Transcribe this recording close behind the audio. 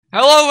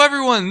Hello,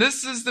 everyone.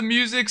 This is the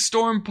Music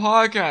Storm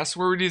podcast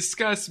where we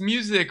discuss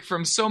music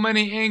from so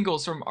many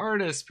angles, from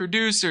artists,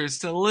 producers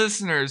to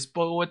listeners,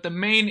 but with the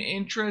main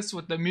interest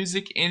with the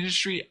music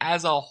industry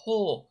as a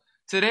whole.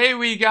 Today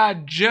we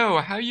got Joe.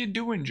 How you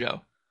doing,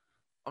 Joe?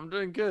 I'm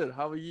doing good.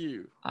 How are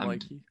you, I'm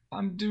Mikey?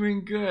 I'm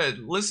doing good.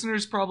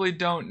 Listeners probably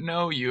don't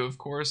know you, of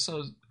course.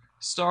 So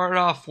start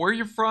off. Where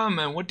you from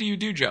and what do you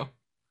do, Joe?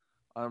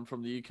 I'm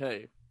from the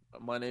UK.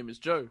 My name is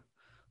Joe,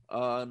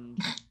 and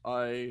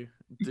I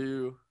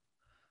do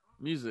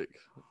music.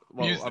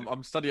 Well, Music.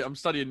 I'm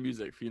studying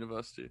music for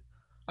university.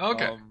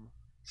 Okay. Um,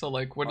 So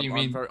like, what do you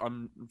I'm mean?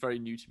 I'm very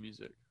new to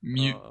music.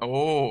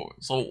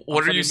 So I'm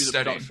what are you studying music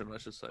studying? production, I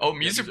should say. Oh, Yeah,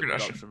 music music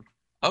production. production.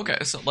 Okay,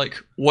 Yeah. so like,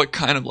 what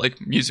kind of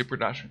like music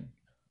production?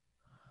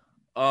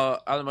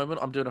 At the moment,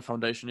 I'm doing a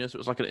foundation year, so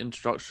it's like an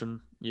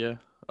introduction year.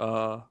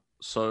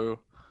 So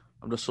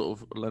I'm just sort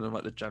of learning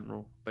like the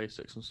general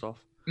basics and stuff.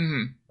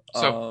 Mm-hmm.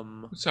 So,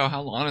 Um, so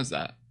how long is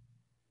that?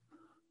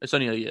 it's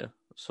only a year,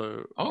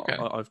 so Okay,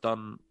 I've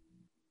done.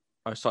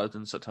 I started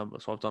in September,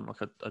 so I've done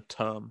like a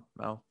term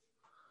now.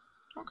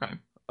 okay.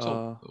 So,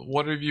 Uh,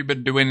 what have you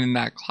been doing in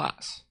that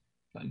class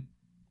then?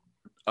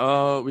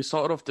 we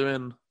started off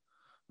doing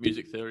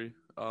music theory,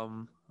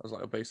 as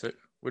like a basic,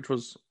 which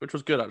was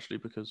good actually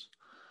because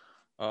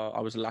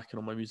I was lacking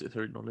on my music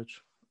theory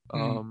knowledge.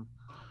 Mm. Um,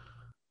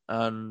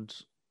 and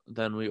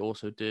then we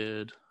also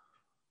did.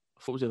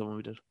 What was the other one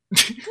we did?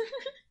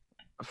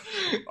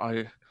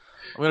 I'm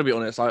gonna be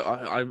honest.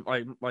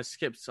 I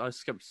skipped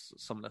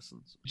some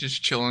lessons.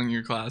 Just chilling in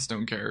your class,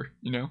 don't care,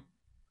 you know?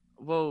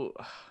 Well,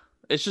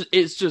 it's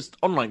just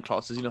online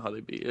classes. You know how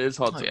they be. It's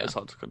hard Oh to yeah. it's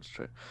hard to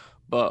concentrate.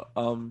 But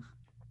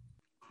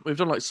we've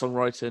done like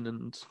songwriting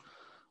and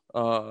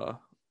uh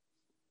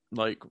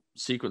like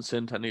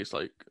sequencing techniques,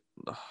 like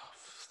uh,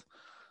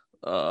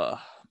 uh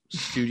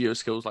studio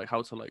skills, like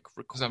how to like Was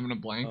record. having a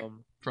blank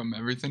Um, from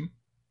everything.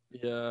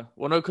 yeah.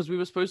 Well, no, because we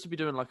were supposed to be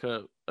doing like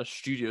a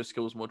studio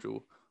skills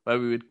module where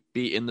we would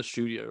be in the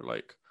studio,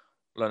 like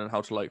learning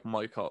how to like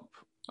mic up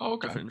Oh,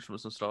 okay. different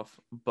instruments and stuff.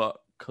 But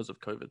because of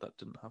COVID, that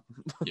didn't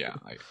happen. Yeah,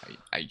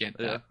 I get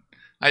Yeah, that.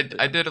 I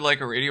yeah, did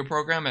like a radio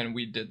program and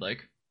we did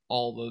like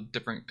all the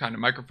different kind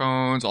of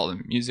microphones, all the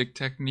music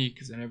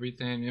techniques and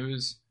everything.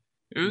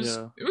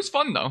 yeah. It was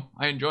fun though.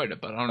 I enjoyed it,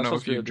 but That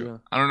sounds good. Yeah.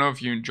 I don't know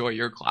if you enjoy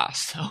your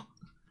class though.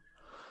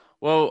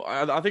 Well,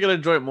 I think I'd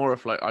enjoy it more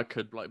if like I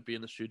could like be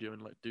in the studio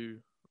and like do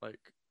like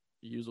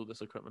use all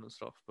this equipment and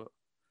stuff. But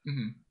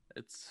Hmm.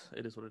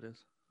 it is what it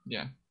is.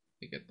 Yeah,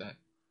 I get that.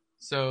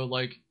 So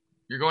like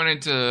you're going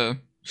into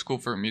school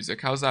for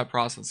music. How's that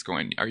process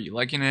going? Are you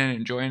liking it,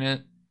 enjoying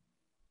it?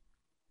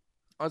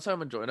 I'd say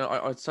I'm enjoying it.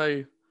 I'd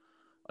say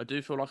I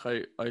do feel like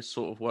I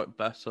sort of work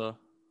better,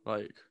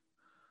 like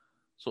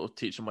sort of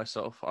teaching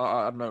myself.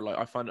 I don't know, like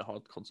I find it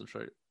hard to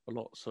concentrate a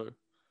lot. So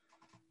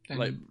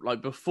Then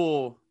like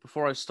before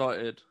I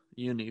started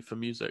uni for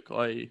music,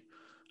 I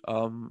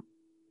um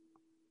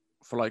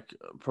for like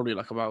probably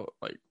like about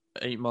like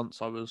 8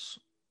 months I was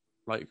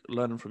like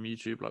learning from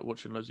YouTube, like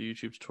watching loads of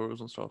YouTube tutorials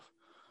and stuff.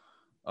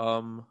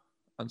 Um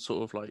and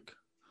sort of like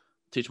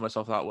teaching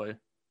myself that way.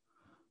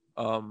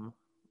 Um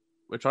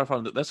which I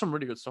found that there's some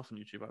really good stuff on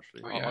YouTube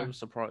actually. oh I yeah. was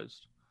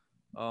surprised.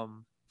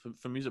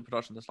 For music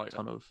production there's like a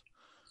ton of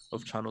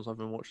channels I've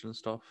been watching and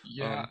stuff.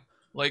 Yeah.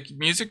 Like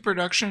music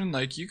production,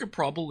 like you could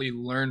probably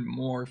learn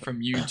more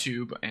from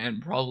YouTube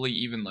and probably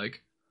even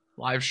like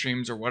live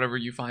streams or whatever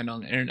you find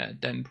on the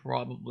internet than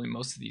probably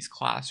most of these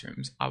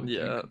classrooms, I would think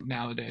Yeah,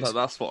 nowadays.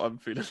 that's what I'm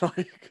feeling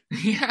like.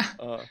 Yeah.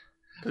 Uh,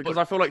 because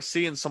But I feel like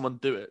seeing someone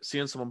do it,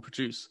 seeing someone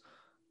produce,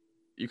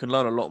 you can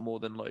learn a lot more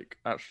than like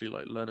actually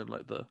like learning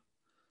like the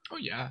oh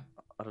yeah.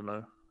 I don't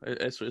know.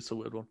 It's a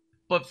weird one.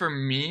 But for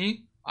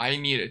me, I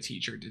need a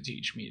teacher to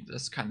teach me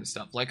this kind of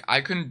stuff. Like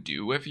I couldn't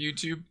do with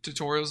YouTube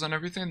tutorials and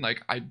everything.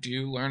 Like I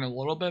do learn a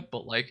little bit,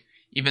 but like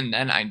even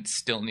then I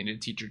still need a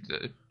teacher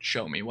to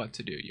show me what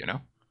to do, you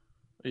know?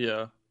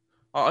 Yeah,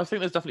 I think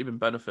there's definitely been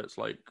benefits.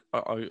 Like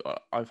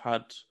I've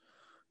had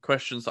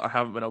questions that I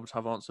haven't been able to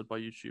have answered by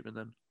YouTube, and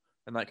then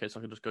in that case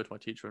I can just go to my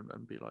teacher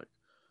and be like,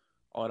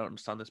 oh, I don't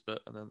understand this bit,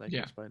 and then they can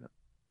Yeah, explain it.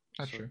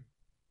 that's So true.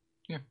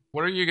 Yeah.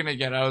 What are you gonna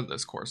get out of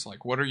this course?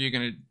 Like, what are you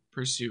gonna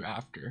pursue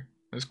after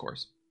this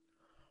course?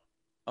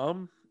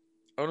 um,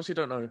 I honestly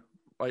don't know.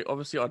 Like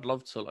obviously I'd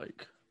love to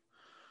like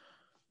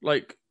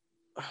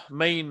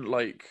main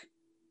like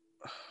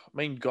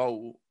main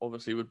goal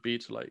obviously would be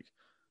to like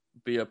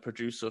be a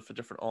producer for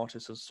different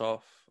artists and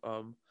stuff.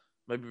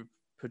 Maybe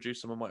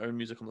produce some of my own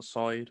music on the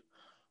side.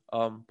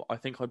 But I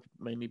think I'd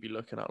mainly be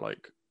looking at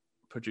like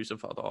producing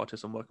for other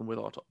artists and working with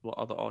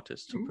other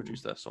artists to Ooh.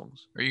 produce their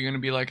songs. Are you gonna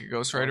be like a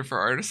ghostwriter Um, for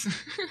artists?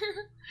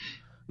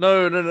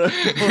 no, no, no,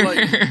 or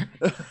like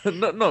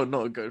no, no,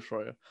 not a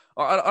ghostwriter.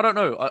 I don't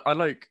know. I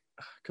like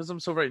because I'm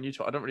still very new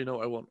to it. I don't really know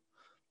what I want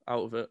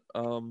out of it.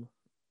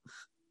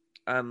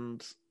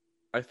 And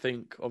I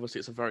think obviously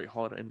it's a very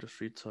hard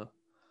industry to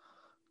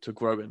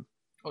grow in,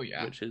 Oh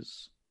yeah. which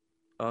is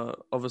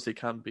obviously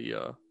can be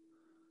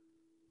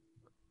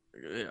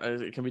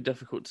it can be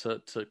difficult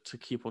to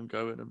keep on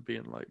going and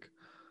being like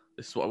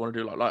this is what I want to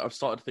do. Like I've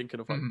started thinking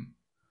of Mhm.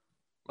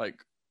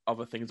 like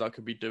other things I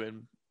could be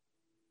doing,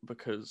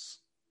 because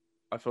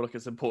I feel like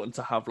it's important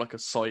to have like a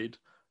side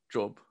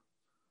job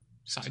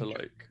Side to job.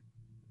 like,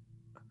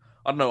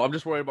 I don't know. I'm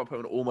just worried about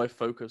putting all my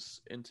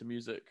focus into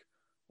music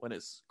when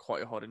it's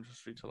quite a hard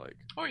industry to like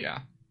Oh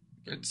yeah,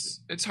 get into.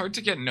 it's hard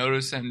to get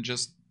noticed and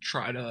just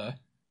try to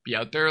be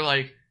out there.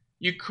 Like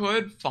you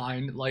could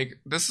find like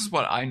this is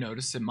what I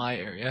noticed in my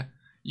area.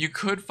 You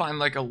could find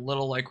like a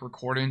little like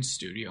recording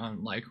studio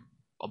and like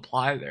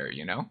apply there.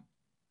 You know,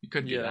 you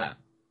could do Yeah, that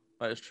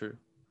that is true.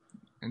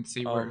 and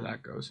see where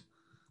that goes.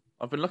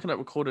 I've been looking at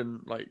recording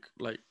like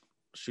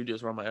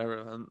studios around my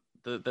area, and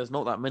there's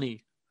not that many,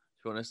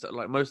 to be honest.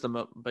 Like most of them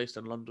are based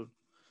in London,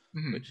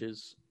 Mhm. which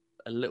is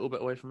a little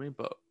bit away from me.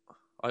 But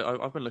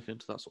I've been looking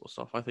into that sort of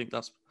stuff. I think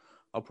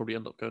I'll probably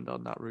end up going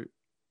down that route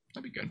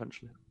That'd be good.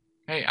 eventually.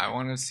 Hey, I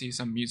want to see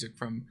some music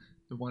from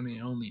the one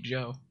and only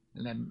Joe,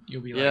 and then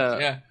you'll be like, Yeah.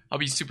 yeah, I'll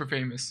be super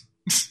famous.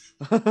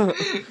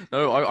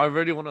 No, I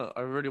really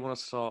wanna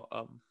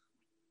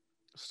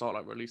start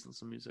like releasing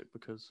some music,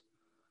 because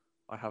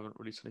I haven't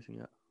released anything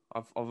yet.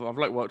 I've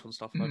like worked on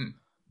stuff. And I've Mhm.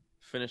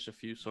 finished a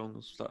few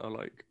songs that are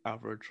like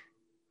average.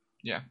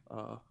 Yeah.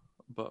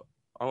 But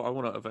I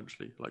want to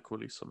eventually like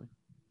release something.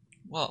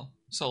 Well,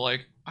 so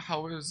like,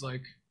 how was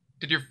like,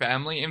 did your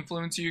family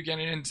influence you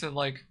getting into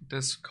like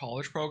this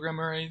college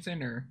program or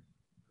anything, or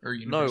No,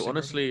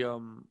 university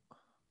program?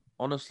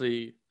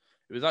 honestly,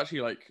 it was actually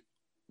like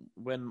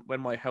when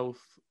my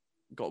health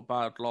got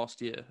bad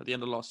last year, at the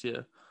end of last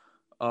year,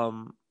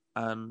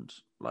 and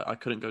like I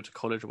couldn't go to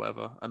college or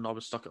whatever, and I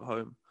was stuck at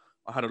home.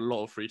 I had a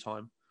lot of free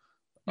time,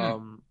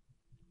 Hmm.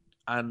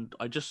 and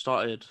I just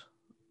started.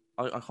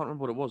 I can't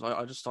remember what it was.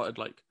 I just started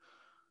like.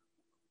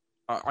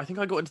 I think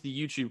I got into the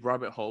YouTube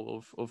rabbit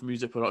hole of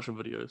music production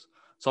videos,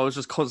 so I was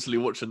just constantly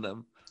watching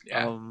them.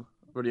 Yeah.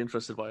 Really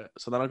interested by it.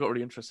 So then I got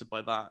really interested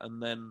by that,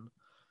 and then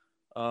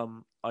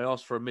I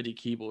asked for a MIDI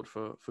keyboard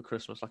for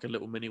Christmas, like a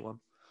little mini one,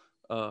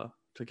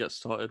 to get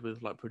started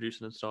with like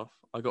producing and stuff.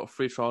 I got a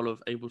free trial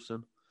of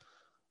Ableton,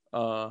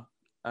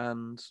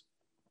 and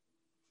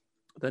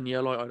then yeah,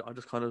 like I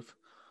just kind of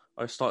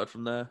I started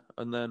from there,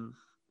 and then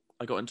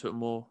I got into it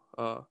more.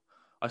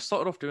 I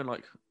started off doing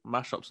like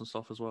mashups and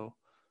stuff as well,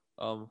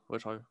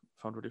 which I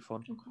found really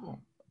fun. Oh,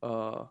 cool.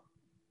 Uh,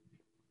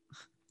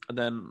 and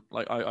then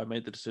like I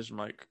made the decision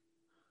like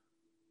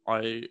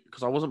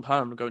because I wasn't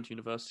planning on going to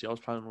university. I was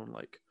planning on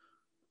like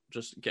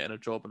just getting a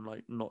job and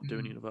like not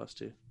doing Mhm.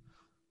 university.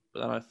 But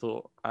then I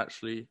thought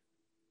actually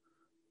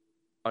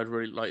I'd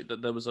really like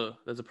that there's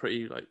a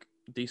pretty like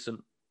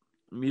decent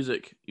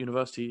music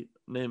university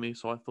near me,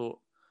 so I thought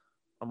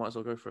I might as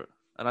well go for it.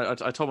 And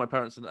I told my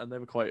parents, and they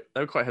were quite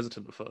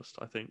hesitant at first.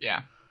 I think,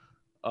 Yeah.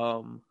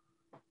 um,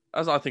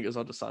 as I think is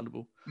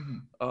understandable.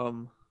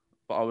 Hmm.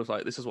 But I was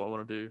like, this is what I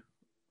want to do.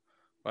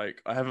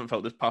 Like I haven't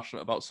felt this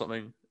passionate about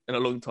something in a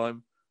long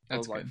time. I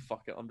That's was like, good.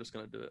 fuck it, I'm just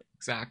gonna do it.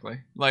 Exactly.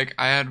 Like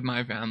I had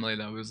my family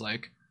that was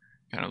like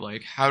kind of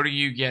like how do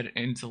you get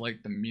into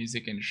like the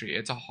music industry?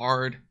 It's a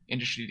hard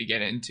industry to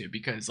get into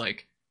because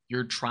like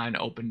you're trying to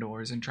open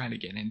doors and trying to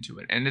get into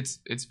it. And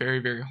it's very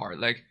very hard.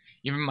 Like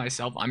even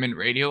myself, I'm in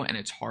radio and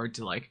it's hard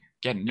to like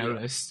get Yeah,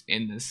 noticed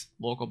in this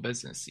local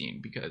business scene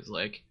because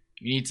like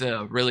you need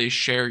to really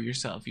share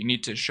yourself. You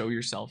need to show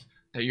yourself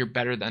that you're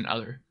better than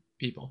other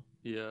people.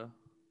 yeah.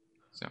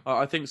 So,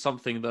 I think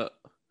something that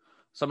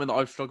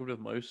I've struggled with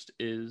most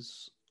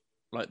is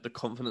like the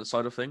confidence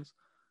side of things,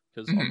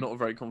 because I'm mhm. not a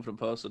very confident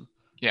person,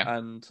 Yeah.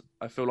 and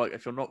I feel like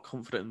if you're not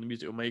confident in the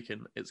music you're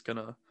making, it's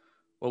gonna,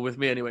 well, with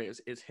me anyway,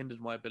 it's hindered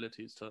my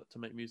abilities to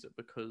make music,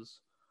 because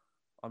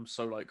I'm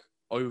so like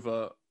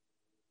over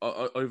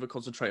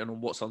concentrating on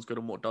what sounds good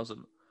and what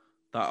doesn't,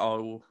 that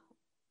I'll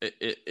it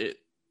it it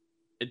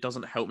it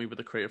doesn't help me with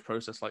the creative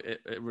process. Like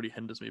it really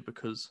hinders me,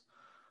 because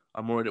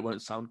I'm worried it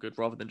won't sound good,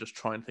 rather than just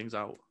trying things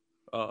out.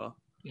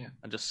 Yeah.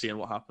 And just seeing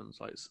what happens.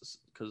 Like,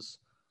 because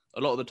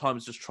a lot of the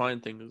times, just trying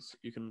things,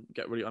 you can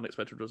get really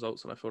unexpected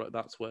results, and I feel like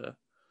that's where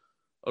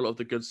a lot of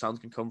the good sounds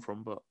can come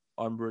from. But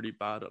I'm really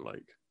bad at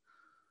like,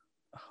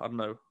 I don't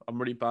know, I'm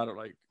really bad at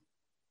like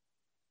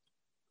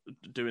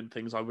doing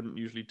things I wouldn't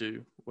usually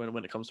do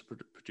when it comes to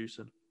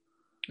producing.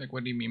 Like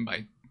what do you mean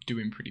by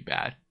doing pretty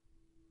bad?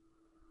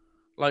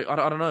 Like, I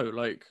don't know,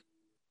 like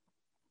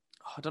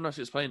I don't know how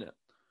to explain it.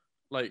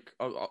 Like,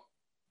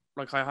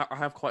 I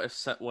have quite a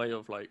set way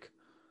of like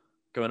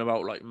going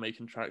about like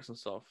making tracks and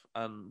stuff,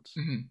 and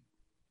Mhm.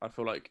 I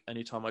feel like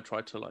anytime I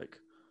try to like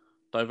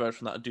diverge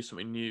from that and do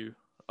something new,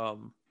 I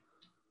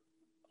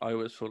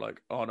always feel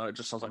like, oh no, it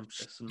just sounds like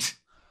this,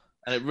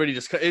 and it really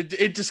just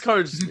it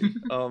discourages me.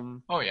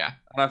 Oh yeah,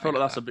 And I I feel like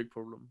get that's that. a big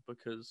problem,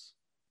 because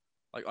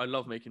like I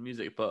love making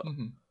music, but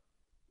Hmm.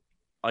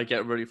 I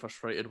get really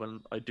frustrated when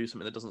I do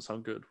something that doesn't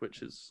sound good,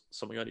 which is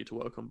something I need to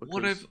work on,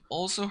 What I've because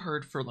also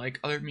heard for like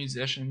other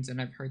musicians,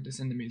 and I've heard this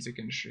in the music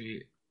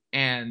industry,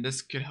 and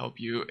this could help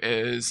you,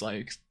 is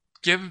like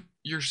give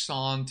your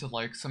song to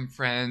like some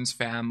friends,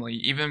 family,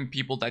 even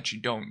people that you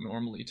don't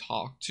normally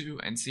talk to,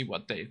 and see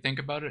what they think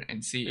about it,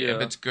 and see if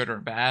Yeah. it's good or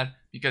bad,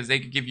 because they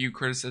could give you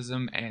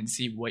criticism and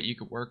see what you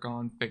could work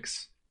on,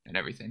 fix, and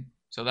everything.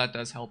 So that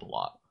does help a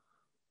lot.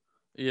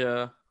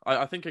 Yeah.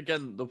 I think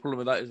again the problem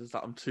with that is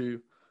that I'm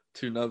too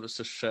nervous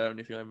to share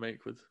anything I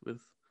make with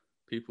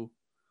people.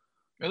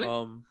 Really?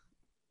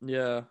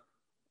 Yeah.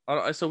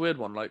 It's a weird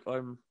one. Like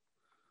I'm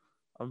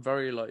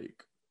very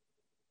like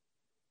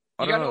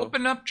I You don't gotta know.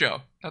 open up,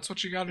 Joe. That's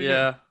what you gotta do.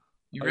 Yeah.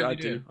 You I really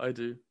do. do. I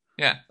do.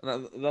 Yeah.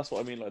 And that's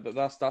what I mean. Like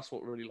that's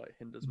what really like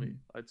hinders me.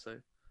 I'd say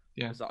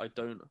Yeah. is that I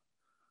don't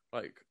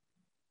like.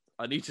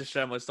 I need to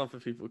share my stuff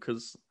with people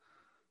because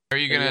How are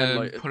you in the end, gonna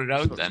like put it it's out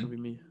not just gonna then? be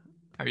me.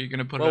 How are you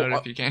gonna put it Well, out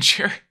if you can't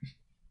share it?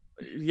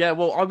 yeah.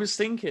 Well, I was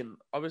thinking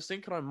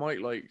I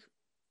might like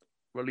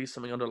release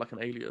something under like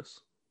an alias.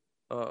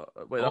 Wait, Oh,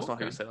 that's not how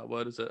okay. you say that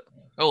word, is it?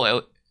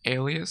 Oh,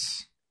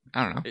 alias?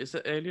 I don't know. Is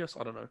it alias?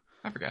 I don't know.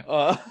 I forgot.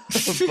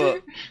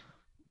 But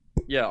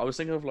yeah, I was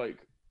thinking of like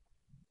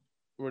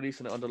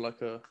releasing it under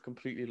like a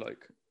completely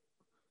like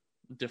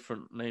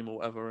different name or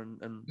whatever,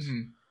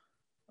 and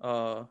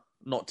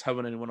not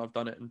telling anyone I've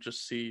done it, and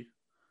just see.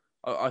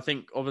 I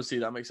think obviously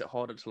that makes it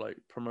harder to like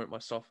promote my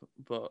stuff,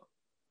 but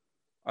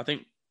I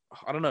think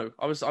I don't know.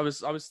 I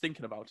was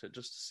thinking about it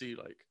just to see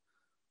like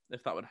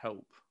if that would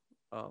help,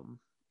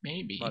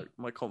 Maybe. like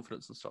my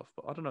confidence and stuff.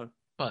 But I don't know.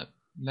 But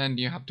then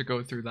you have to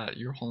go through that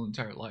your whole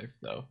entire life,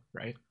 though,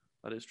 right?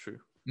 That is true.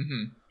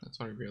 That's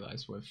what I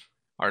realized with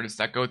artists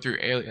that go through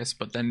alias,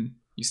 but then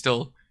you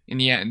still, in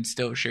the end,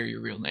 still share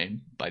your real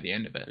name by the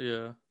end of it.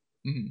 Yeah.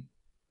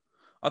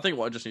 I think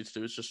what I just need to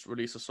do is just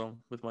release a song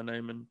with my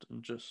name, and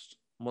just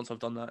once I've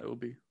done that, it'll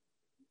be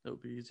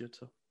easier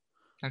to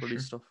That's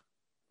release true.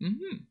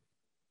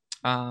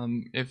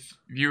 stuff. If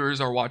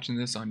viewers are watching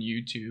this on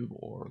YouTube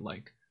or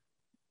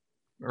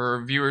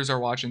viewers are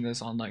watching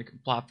this on like a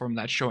platform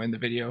that's showing the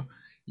video,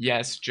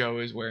 yes, Joe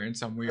is wearing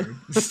some weird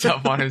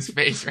stuff on his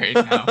face right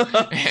now.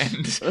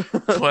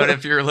 But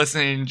if you're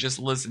just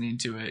listening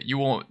to it, you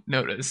won't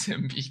notice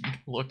him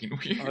looking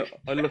weird.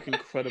 I look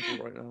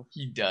incredible right now.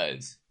 He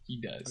does. I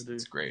do.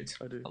 It's great.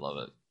 I do. I love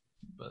it.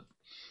 But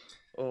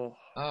oh,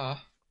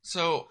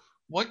 so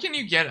what can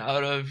you get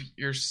out of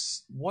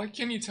what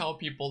can you tell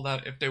people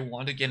that if they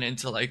want to get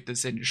into like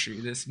this industry,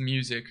 this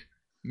music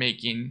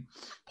making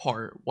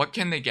part, what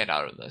can they get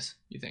out of this,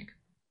 you think?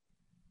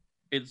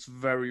 it's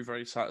very,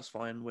 very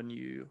satisfying when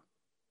you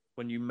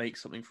make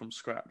something from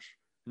scratch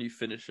and you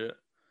finish it,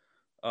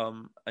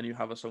 and you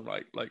have a song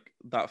like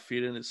that.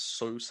 Feeling is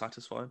so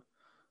satisfying.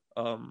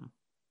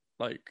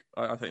 Like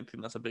I think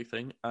that's a big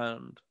thing,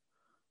 and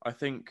I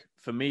think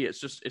for me it's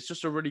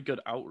just a really good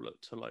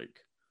outlet to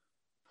like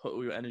put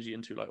all your energy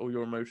into, like all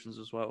your emotions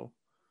as well.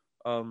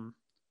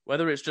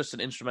 Whether it's just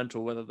an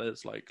instrumental, whether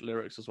there's like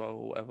lyrics as well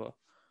or whatever.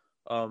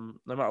 No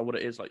matter what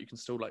it is, like you can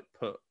still like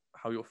put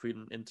how you're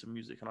feeling into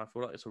music, and I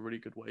feel like it's a really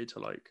good way to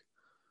like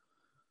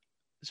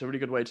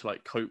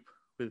cope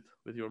with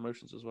your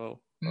emotions as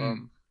well.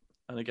 And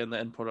again, the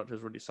end product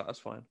is really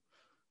satisfying.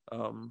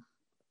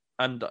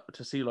 And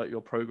to see like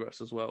your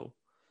progress as well.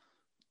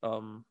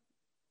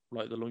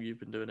 Like the longer you've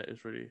been doing it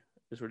is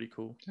really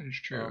cool. That is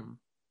true.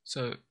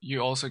 So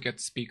you also get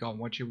to speak on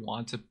what you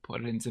want to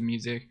put into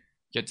music,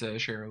 get to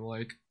share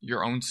like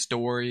your own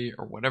story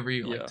or whatever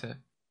you like to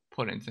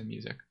put into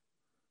music.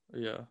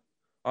 Yeah,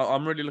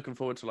 I'm really looking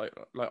forward to like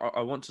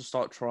I want to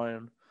start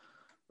trying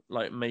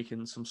like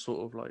making some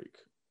sort of like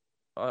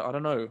I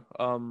don't know,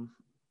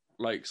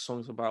 like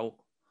songs about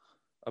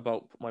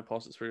my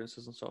past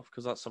experiences and stuff,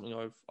 because that's something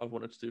I've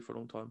wanted to do for a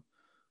long time.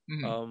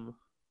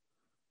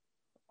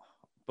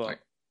 But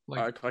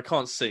I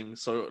can't sing,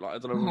 so like I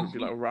don't know, would it be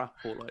like a rap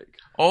or like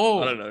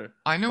I don't know.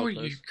 I know what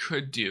you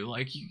could do.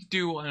 Like you could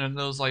do one of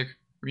those like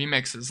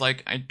remixes.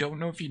 Like I don't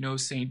know if you know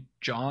Saint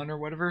John or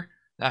whatever,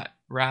 that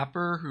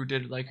rapper who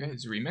did like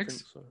his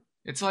remix. So.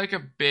 It's like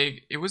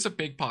it was a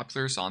big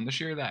popular song this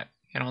year that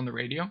hit on the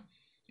radio,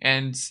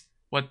 and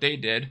what they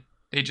did,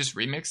 they just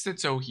remixed it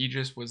so he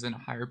just was in a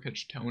higher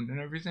pitched tone and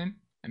everything,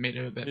 and made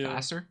it a bit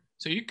faster.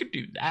 So you could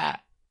do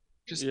that.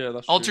 Just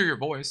that's alter true. your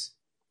voice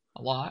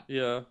a lot.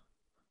 Yeah,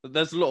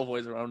 there's a lot of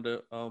ways around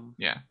it.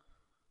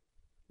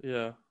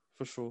 Yeah,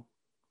 for sure.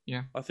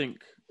 Yeah, I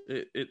think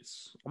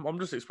it's. I'm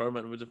just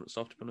experimenting with different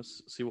stuff to be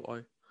honest, see what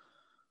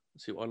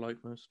I like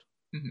most.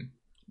 Okay.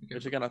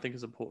 Which again I think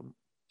is important.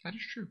 That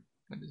is true.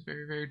 That is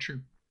very, very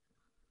true.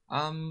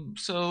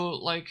 So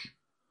like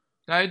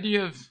the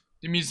idea of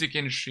the music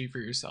industry for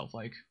yourself,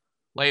 like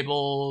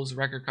labels,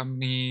 record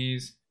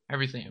companies,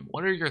 everything.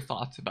 What are your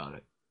thoughts about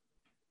it?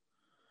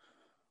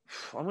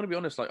 I'm gonna be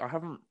honest. Like I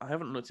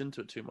haven't looked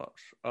into it too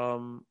much.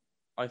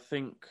 I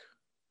think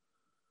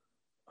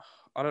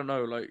I don't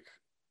know. Like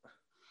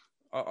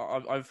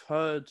I've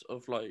heard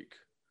of like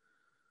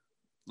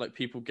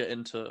people get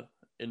into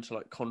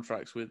like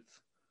contracts with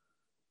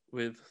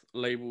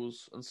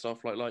labels and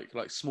stuff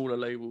like smaller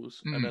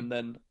labels, and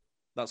then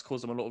that's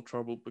caused them a lot of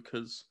trouble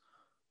because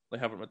they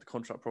haven't read the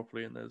contract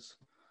properly, and there's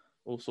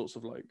all sorts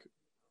of like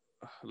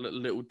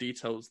little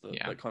details that,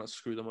 Yeah. that kind of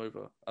screw them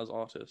over as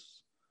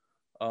artists.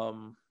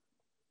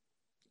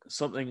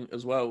 Something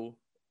as well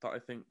that I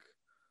think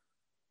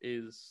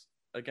is,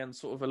 again,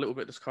 sort of a little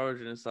bit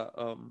discouraging is that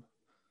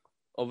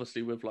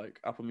obviously with like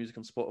Apple Music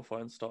and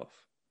Spotify and stuff,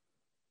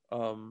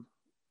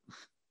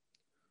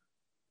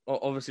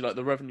 obviously like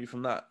the revenue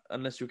from that,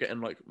 unless you're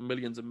getting like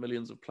millions and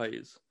millions of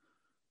plays,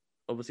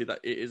 obviously that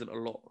it isn't a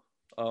lot.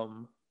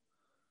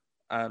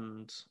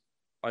 And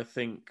I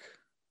think,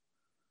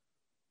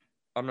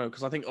 I don't know,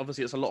 because I think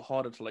obviously it's a lot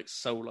harder to like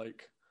sell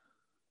like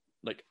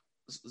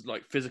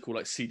physical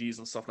like CDs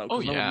and stuff now,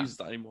 because no one uses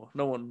that anymore.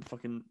 No one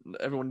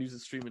everyone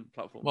uses streaming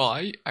platforms. Well,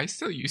 I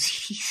still use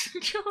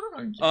CDs.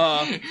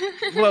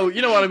 Well,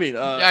 you know what I mean.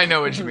 Yeah, I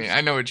know what you mean.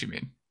 I know.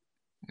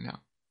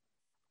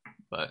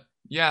 But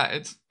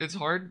yeah, it's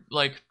hard.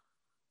 Like,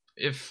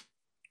 if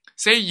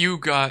say you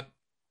got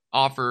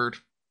offered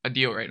a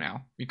deal right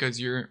now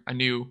because you're a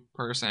new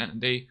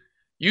person,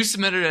 you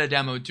submitted a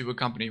demo to a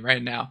company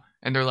right now,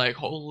 and they're like,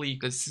 "Holy,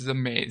 this is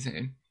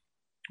amazing."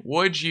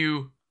 Would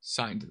you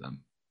sign to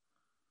them?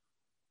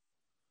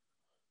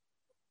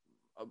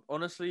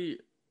 Honestly,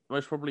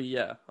 most probably,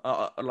 yeah.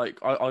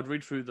 I'd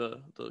read through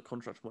the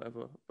contract and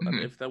whatever, and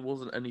if there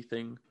wasn't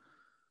anything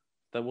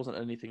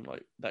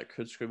like that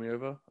could screw me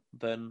over,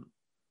 then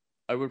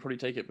I would probably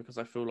take it, because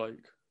I feel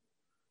like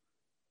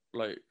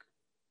I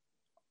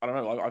don't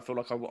know. I feel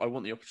like I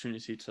want the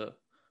opportunity to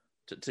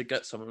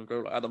get somewhere and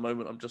grow. Like, at the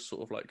moment, I'm just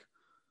sort of like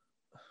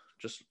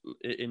just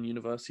in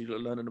university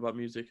learning about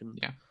music and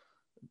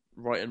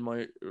writing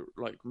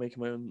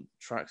making my own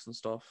tracks and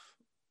stuff,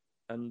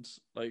 and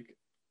like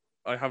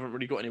I haven't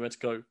really got anywhere to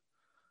go.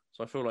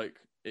 So I feel like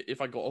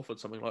if I got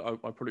offered something, like I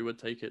probably would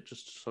take it,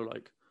 just so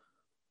like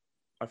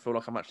I feel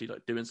like I'm actually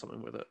like doing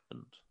something with it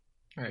and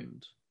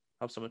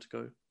have somewhere to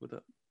go with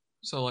it.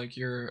 So like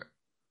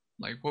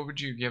what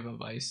would you give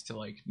advice to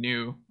like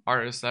new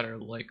artists that are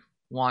like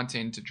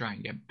wanting to try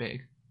and get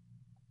big,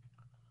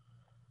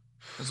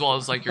 as well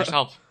as like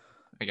yourself,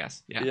 I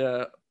guess?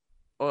 Yeah.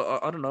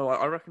 I don't know.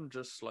 I reckon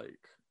just like,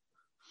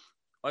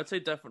 I'd say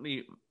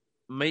definitely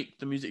make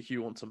the music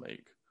you want to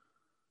make.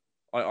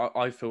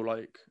 I feel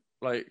like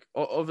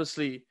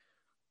obviously,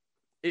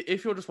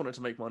 if you're just wanting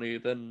to make money,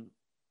 then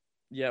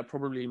yeah,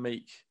 probably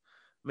make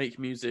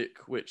music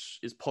which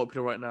is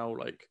popular right now.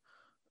 Like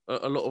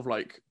a lot of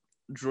like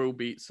drill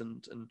beats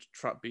and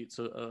trap beats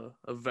are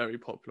very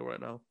popular right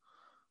now.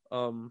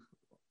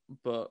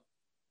 But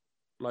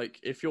like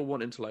if you're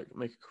wanting to like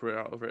make a career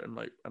out of it and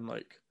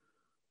like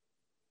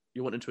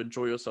you're wanting to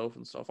enjoy yourself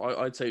and stuff,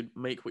 I'd say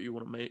make what you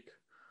want to make,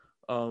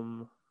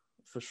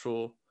 for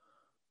sure.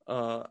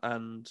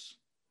 And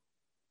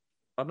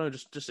I don't know,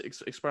 just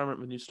experiment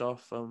with new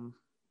stuff.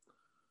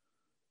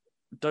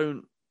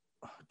 Don't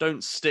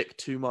stick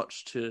too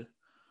much to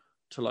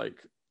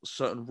like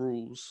certain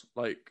rules.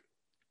 Like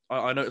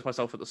I noticed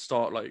myself at the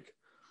start, like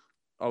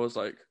I was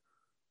like,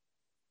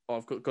 oh,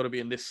 I've got to be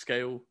in this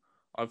scale.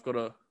 I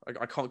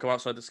can't go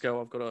outside the scale.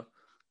 I've got to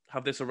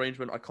have this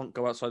arrangement. I can't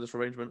go outside this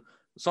arrangement.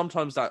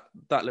 Sometimes that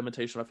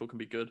limitation I feel can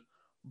be good,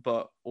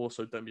 but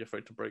also don't be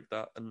afraid to break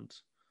that. And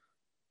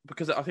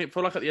because I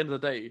feel like at the end of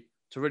the day,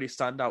 to really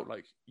stand out,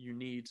 like you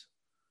need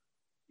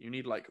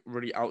like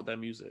really out there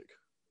music.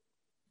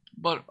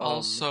 But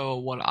also,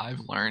 what I've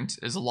learned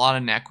is a lot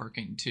of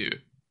networking too.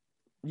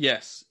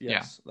 Yes,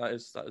 that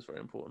is very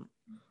important.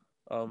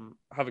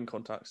 Having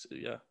contacts,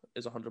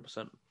 is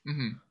 100%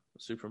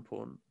 super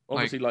important.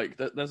 Obviously, like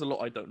there's a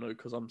lot I don't know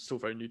because I'm still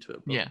very new to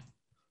it. But...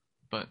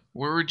 but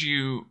where would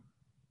you,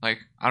 like,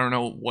 I don't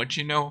know what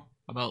you know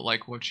about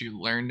like what you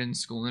learned in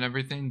school and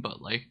everything,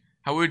 but like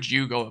how would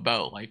you go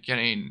about like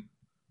getting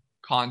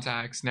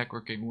contacts,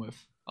 networking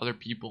with other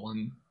people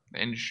in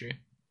the industry,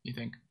 you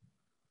think?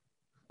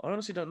 I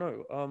honestly don't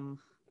know.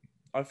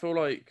 I feel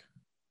like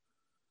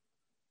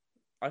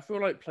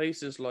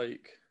places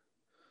like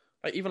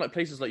even like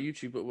places like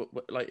YouTube,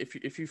 but like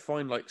if you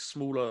find like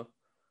smaller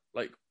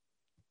like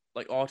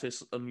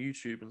artists on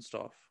YouTube and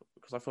stuff,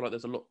 because I feel like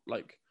there's a lot,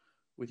 like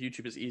with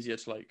YouTube it's easier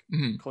to like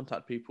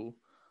contact people,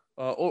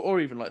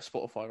 or even like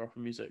Spotify or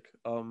Apple Music.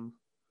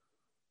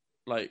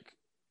 Like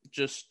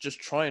just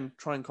try and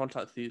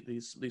contact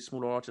these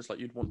smaller artists like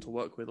you'd want to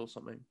work with or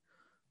something.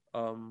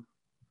 And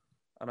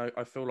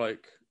I feel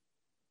like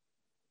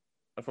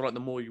the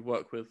more you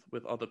work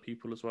with other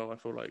people as well, I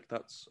feel like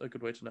that's a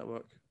good way to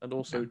network. And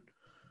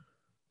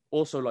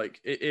also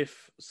like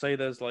if say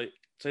there is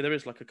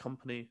like a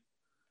company,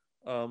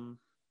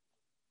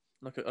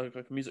 like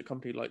a music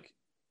company like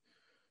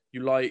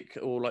you like,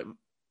 or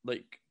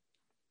like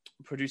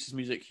produces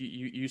music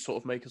you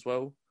sort of make as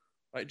well,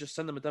 like just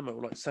send them a demo,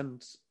 like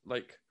send,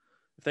 like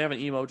if they have an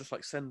email, just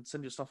like send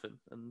your stuff in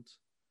and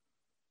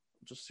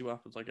just see what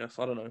happens, I guess.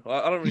 I don't know.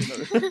 I don't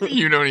really know.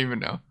 You don't even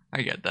know.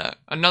 I get that.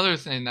 Another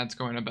thing that's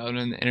going about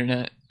in the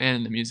internet and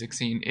in the music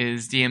scene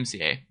is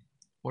DMCA.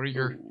 What are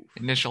your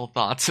initial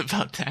thoughts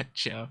about that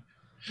show?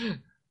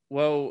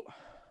 Well,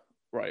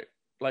 right.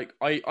 Like,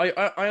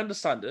 I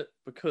understand it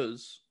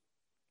because,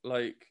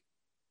 like,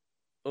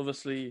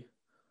 obviously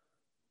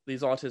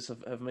these artists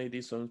have made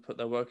these songs, put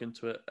their work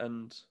into it,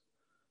 and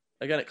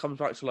again, it comes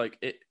back to like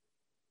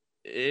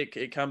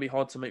it can be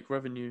hard to make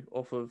revenue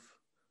off of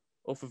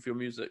your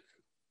music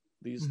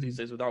these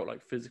days without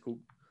like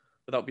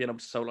without being able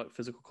to sell like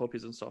physical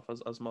copies and stuff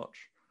as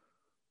much.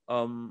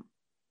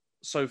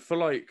 So for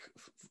like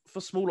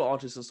for smaller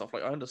artists and stuff,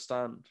 like I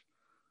understand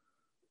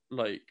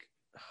why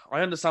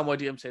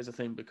DMCA is a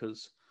thing,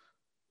 because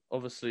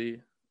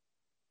obviously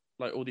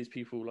like all these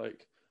people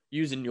like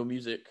using your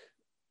music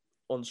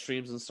on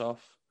streams and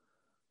stuff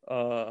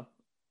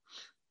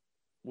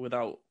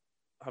without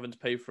having to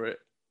pay for it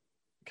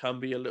can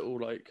be a little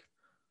like,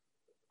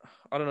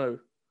 I don't know,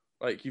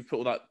 like you've put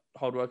all that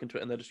hard work into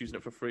it and they're just using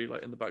it for free,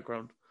 like in the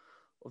background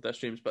of their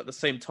streams. But at the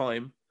same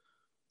time,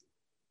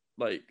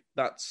 like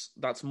that's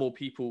more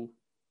people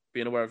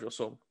being aware of your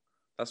song.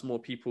 That's more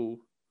people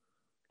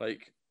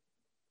like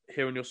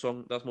hearing your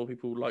song. That's more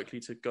people likely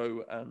to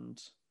go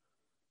and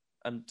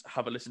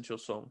have a listen to your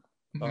song.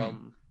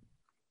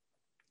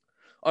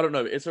 I don't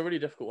know. It's a really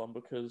difficult one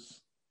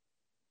because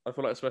I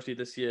feel like, especially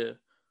this year,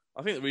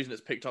 I think the reason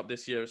it's picked up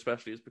this year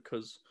especially is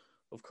because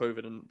of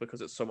COVID and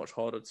because it's so much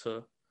harder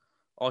to,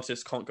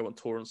 artists can't go on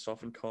tour and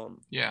stuff and can't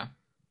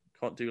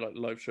do like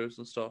live shows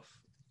and stuff.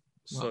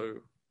 So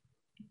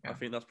I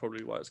think that's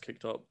probably why it's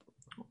kicked up.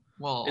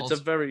 Well, it's a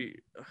very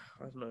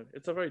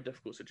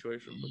difficult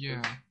situation.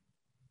 Yeah.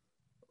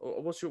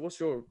 What's your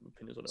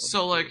opinions on it?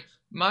 So like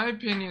my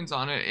opinions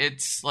on it,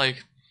 it's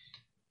like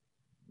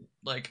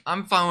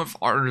I'm fine with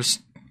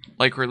artists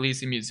like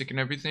releasing music and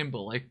everything,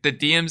 but like the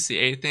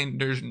DMCA thing,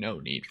 there's no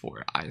need for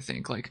it. I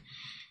think like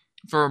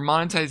for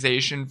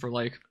monetization, for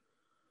like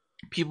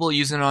people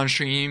using it on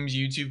streams,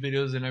 YouTube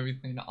videos and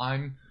everything,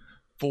 I'm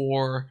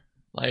for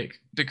like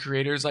the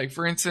creators. Like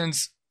for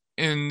instance,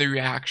 in the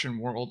reaction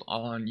world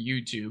on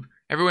YouTube,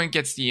 everyone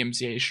gets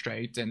DMCA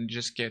striked and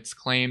just gets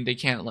claimed. They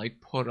can't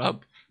like put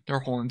up their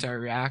whole entire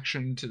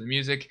reaction to the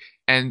music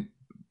and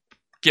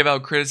give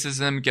out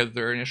criticism, give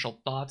their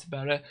initial thoughts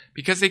about it,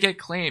 because they get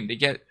claimed. They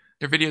get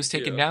their videos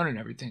taken down and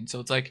everything. So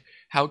it's like,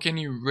 how can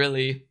you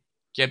really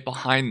get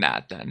behind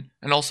that then?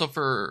 And also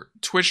for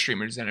Twitch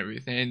streamers and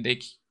everything,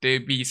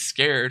 they'd be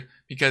scared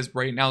because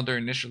right now they're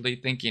initially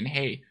thinking,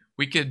 hey,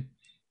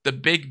 the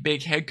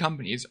big head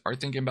companies are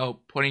thinking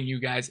about putting you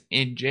guys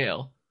in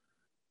jail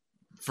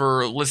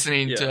for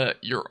listening to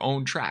your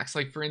own tracks.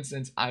 Like for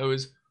instance, I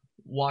was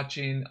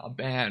watching a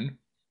band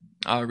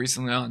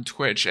recently on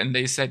Twitch, and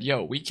they said,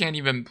 yo, we can't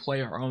even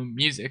play our own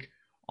music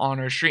on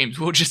our streams.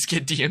 We'll just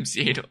get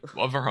DMCA'd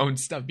of our own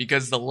stuff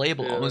because the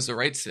label owns the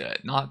rights to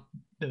it, not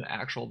the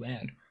actual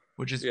band,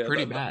 which is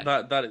pretty bad.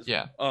 That is.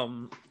 Yeah.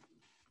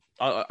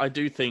 I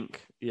do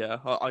think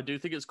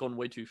it's gone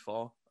way too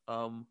far.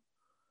 And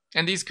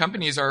these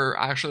companies are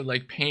actually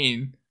like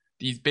paying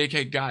these big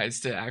head guys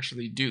to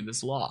actually do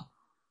this law,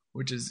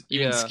 which is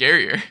even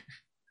scarier.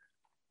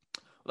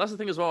 That's the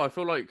thing as well. I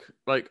feel like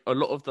a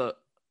lot of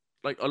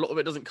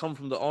it doesn't come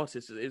from the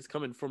artists. It's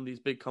coming from these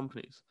big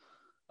companies,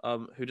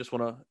 who just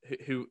want to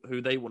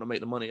who they want to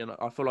make the money. And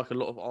I feel like a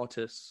lot of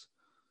artists,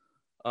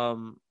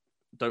 don't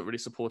really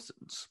support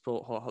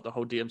the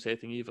whole DMCA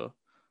thing either.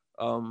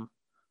 And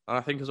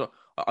I think as well,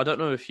 I don't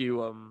know if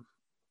you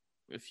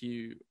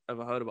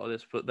ever heard about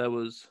this, but there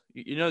was,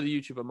 you know,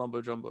 the YouTuber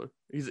Mumbo Jumbo.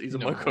 He's a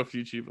Minecraft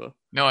YouTuber.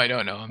 No, I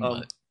don't know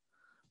him.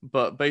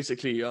 But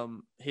basically,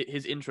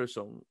 his intro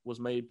song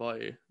was made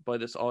by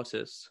this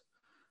artist,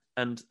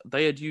 and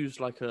they had used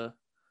like a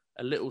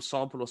little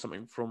sample or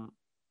something from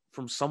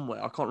somewhere.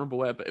 I can't remember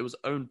where, but it was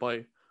owned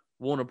by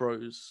Warner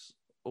Bros.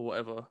 Or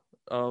whatever.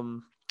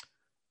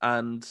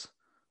 And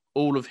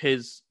all of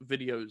his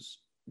videos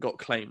got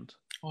claimed.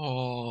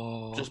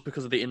 Oh, just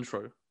because of the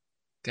intro.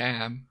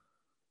 Damn.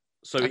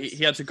 So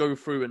he had to go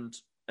through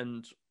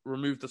and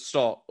remove the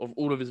start of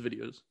all of his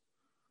videos.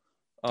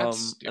 And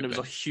it was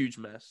a huge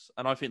mess.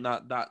 And I think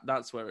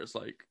that's where it's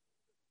like,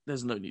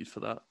 there's no need for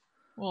that.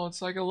 Well,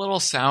 it's like a little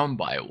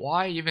soundbite.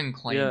 Why even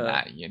claim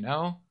that, you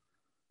know?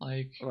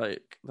 Like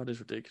that is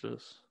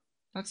ridiculous.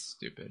 That's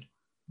stupid.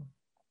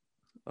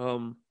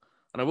 And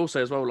I will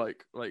say as well,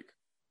 like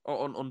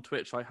on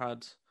Twitch, I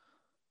had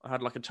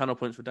like a channel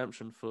points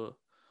redemption for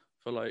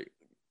like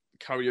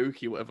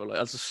karaoke or whatever, like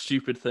as a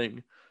stupid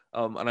thing.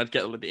 And I'd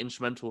get like the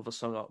instrumental of a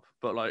song up,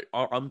 but like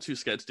I'm too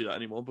scared to do that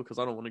anymore because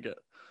I don't want to get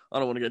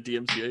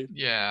DMCA.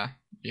 Yeah,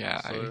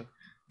 so. I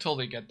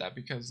totally get that,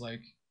 because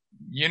like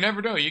you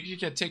never know, you could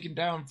get taken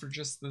down for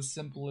just the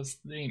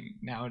simplest thing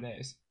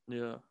nowadays.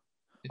 Yeah,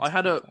 I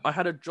had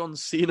a John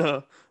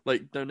Cena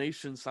like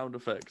donation sound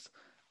effect,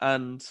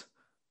 and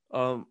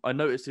I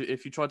noticed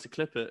if you tried to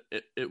clip it,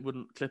 it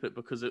wouldn't clip it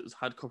because it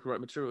had copyright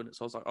material in it.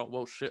 So I was like, oh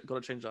well, shit,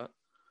 gotta change that.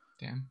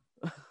 Damn,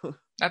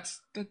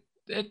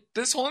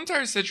 this whole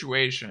entire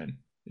situation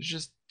is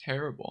just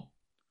terrible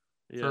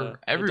for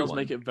everyone. It does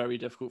make it very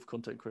difficult for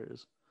content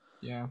creators.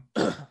 Yeah.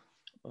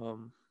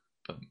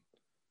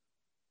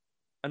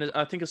 And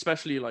I think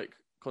especially like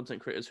content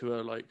creators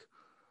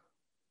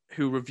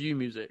who review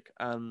music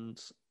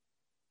and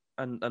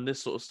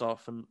this sort of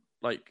stuff, and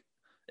like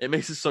it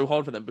makes it so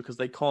hard for them because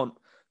they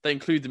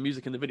include the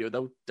music in the video,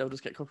 they'll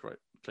just get copyright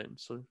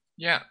claims. So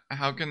yeah,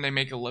 how can they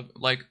make a live?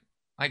 Like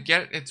I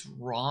get it's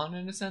wrong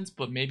in a sense,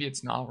 but maybe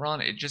it's not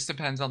wrong. It just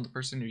depends on the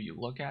person who you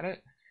look at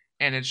it,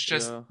 and it's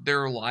just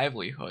their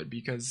livelihood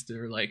because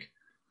they're like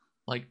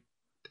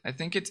I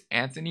think it's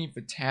Anthony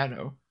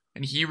Vitano,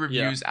 and he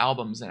reviews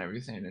albums and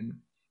everything,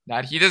 and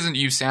that he doesn't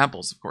use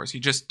samples, of course. He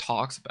just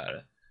talks about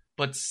it,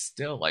 but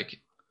still,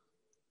 like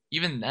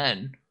even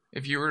then,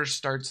 if you were to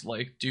start to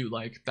like do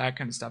like that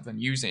kind of stuff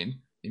and using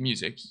the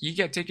music, you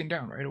get taken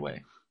down right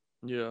away.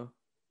 Yeah.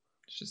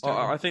 It's just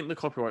I think the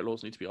copyright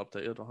laws need to be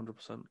updated 100%.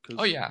 Cause,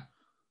 oh yeah,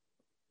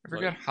 I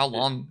forget how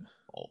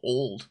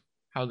old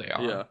how they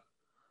are. Yeah,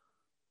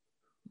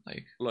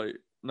 like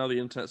now the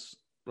internet's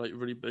like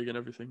really big and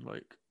everything,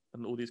 like,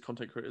 and all these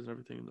content creators and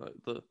everything, like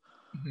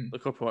the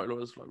copyright law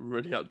is like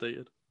really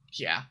outdated.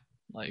 Yeah,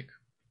 like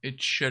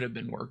it should have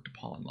been worked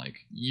upon like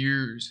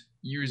years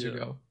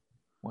ago.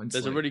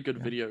 There's a really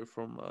good video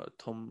from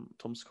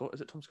Tom Scott. Is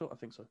it Tom Scott? I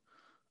think so.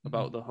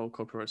 About the whole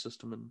copyright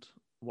system and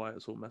why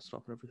it's all messed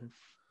up and everything.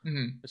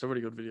 It's a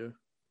really good video.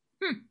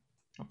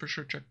 I'll for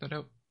sure check that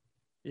out.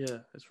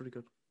 Yeah, it's really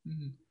good.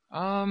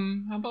 How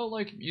about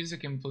like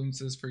music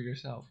influences for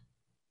yourself?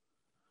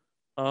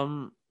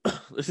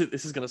 This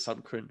is gonna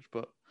sound cringe,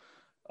 but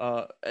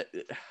Ed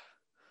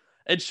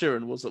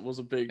Sheeran was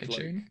a big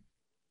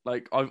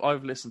like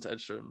I've listened to Ed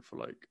Sheeran for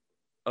like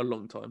a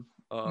long time.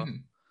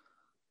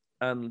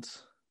 And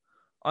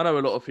I know a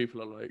lot of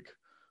people are like,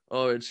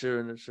 oh, Ed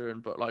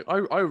Sheeran, but like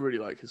I really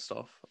like his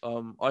stuff.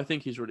 I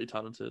think he's really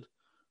talented.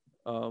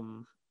 I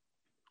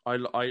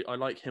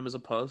like him as a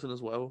person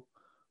as well.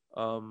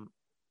 I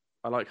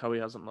like how he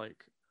hasn't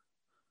like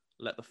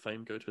let the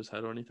fame go to his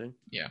head or anything.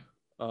 Yeah.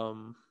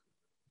 In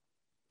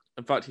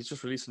fact, he's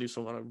just released a new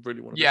song, and I really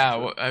want to. Yeah,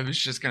 well, I was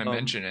just gonna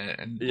mention it,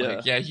 and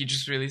he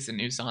just released a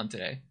new song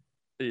today.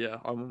 Yeah,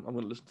 I'm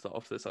gonna listen to that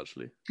after this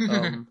actually.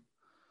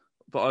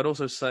 But I'd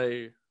also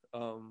say,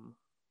 like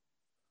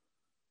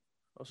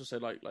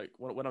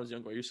when I was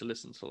younger, I used to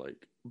listen to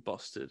like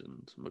Busted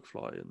and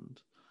McFly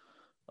and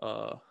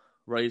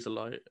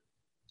Razorlight.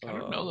 I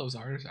don't know those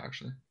artists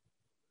actually.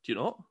 Do you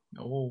not?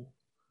 No.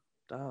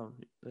 Damn,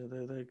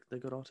 they're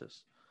good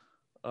artists.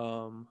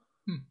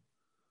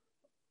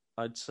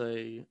 I'd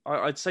say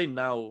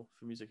now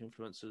for music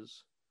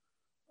influencers,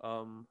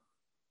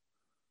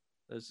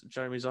 there's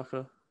Jeremy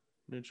Zucker.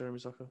 You know Jeremy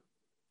Zucker?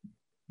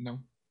 No.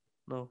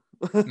 No.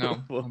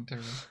 Well,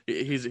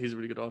 he's a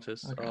really good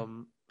artist. Okay.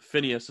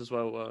 Phineas as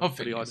well. Phineas.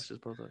 The artist's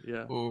brother.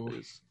 Yeah.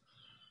 Is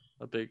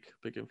a big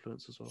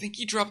influence as well. I think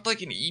he dropped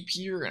like an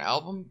EP or an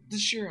album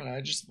this year, and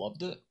I just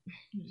loved it.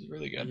 It was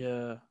really good.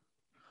 Yeah.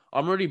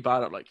 I'm really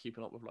bad at like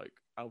keeping up with like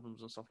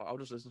albums and stuff. I'll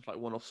just listen to like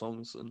one-off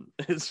songs, and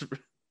it's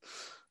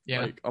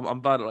like I'm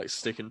bad at like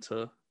sticking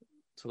to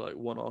like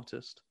one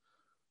artist.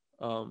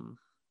 But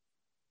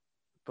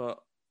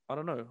I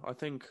don't know. I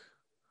think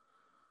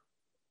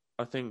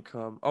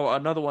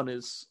another one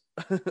is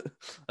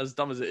as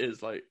dumb as it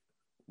is, like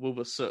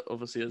Wilbur Soot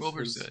obviously has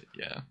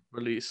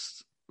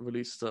released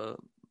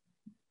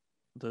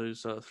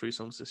those 3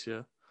 songs this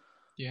year.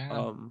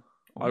 Yeah.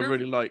 I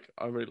really like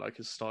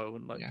his style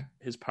and like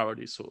his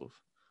parody sort of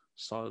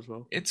style as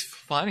well. It's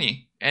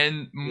funny,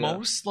 and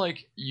most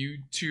like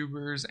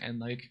YouTubers and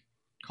like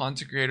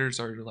content creators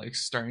are like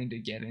starting to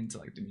get into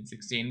like the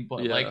music scene,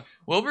 but like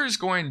Wilbur's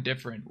going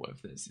different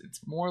with this.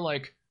 It's more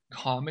like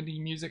comedy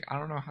music. I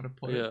don't know how to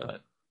put it,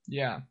 but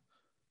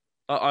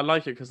I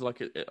like it because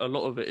like a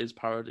lot of it is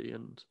parody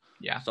and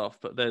stuff,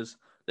 but there's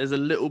a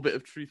little bit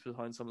of truth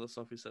behind some of the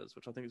stuff he says,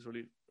 which I think is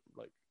really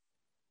like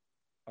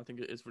I think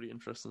it is really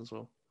interesting as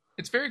well.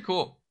 It's very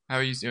cool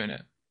how he's doing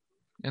it.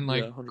 And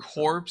like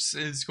Corpse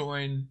is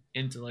going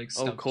into like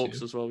stuff Corpse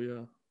too. As well,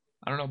 yeah.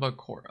 I don't know about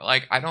Corpse.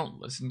 Like I don't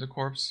listen to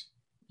Corpse.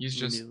 He's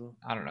just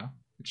I don't know.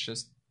 It's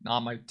just not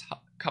my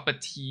cup of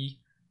tea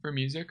for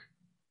music.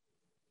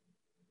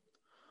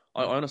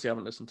 I honestly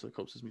haven't listened to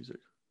Corpse's music.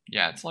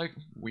 Yeah, it's like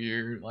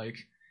weird.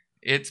 Like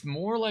it's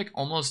more like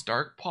almost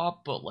dark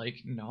pop, but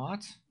like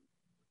not.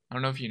 I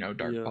don't know if you know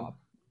dark pop.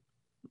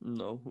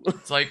 No.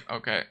 It's like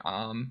okay.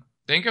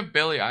 Think of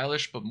Billie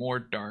Eilish, but more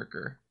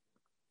darker.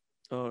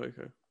 Oh,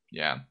 okay.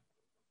 Yeah.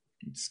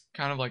 It's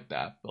kind of like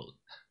that, but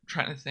I'm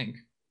trying to think.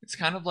 It's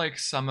kind of like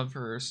some of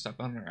her stuff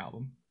on her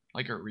album,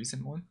 like her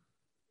recent one,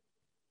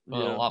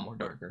 but a lot more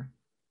darker.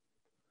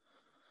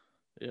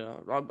 Yeah,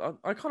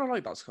 I kind of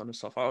like that kind of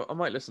stuff. I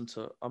might listen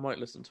to it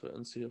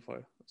and see if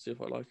I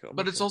like it.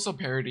 But it's also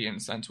parody in a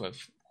sense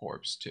with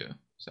Corpse too.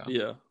 So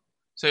yeah.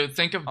 So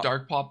think of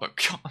dark pop, but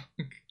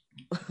comedy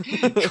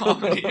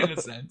in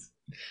a sense.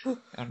 I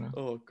don't know.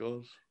 Oh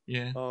god.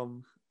 Yeah.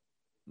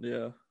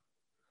 Yeah.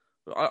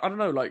 I don't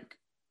know. Like,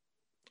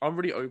 I'm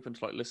really open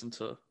to like listen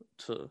to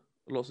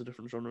lots of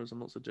different genres and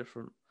lots of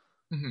different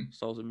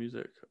styles of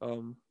music.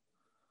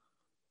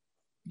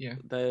 Yeah.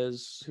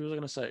 There's who was I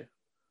gonna say?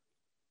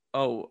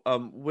 Oh,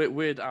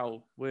 Weird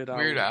Al. Weird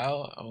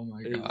Al. Oh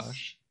my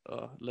gosh.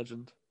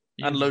 Legend.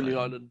 And Lonely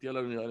Island. Yeah,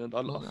 Lonely Island.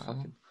 I love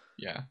fucking.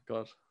 Yeah.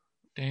 God.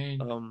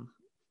 Dang.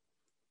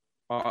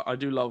 I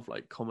do love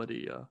like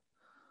comedy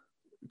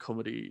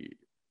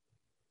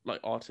like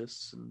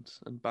artists and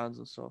bands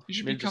and stuff. You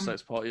should Ninja become.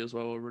 Sex Party as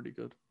well are really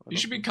good. You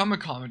should become a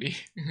comedy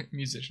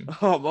musician.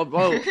 Oh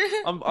well,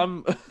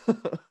 I'm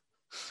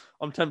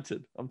I'm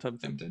tempted.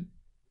 Tempted.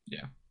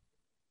 Yeah.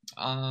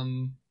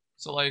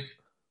 So like,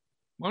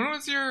 when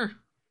was your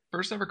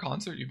first ever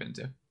concert you've been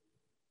to?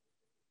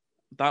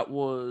 That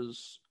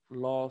was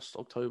last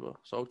October,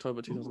 so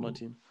October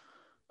 2019.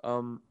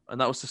 And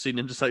that was to see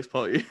Ninja Sex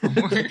Party.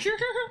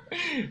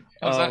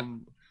 How's that?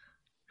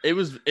 It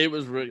was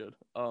really good.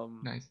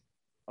 Nice.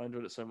 I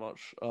enjoyed it so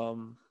much.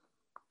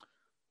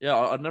 Yeah,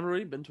 I'd never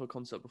really been to a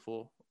concert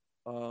before.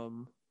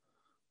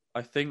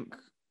 I think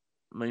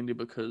mainly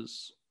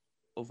because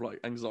of like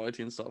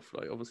anxiety and stuff.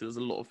 Like obviously, there's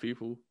a lot of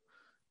people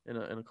in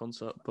a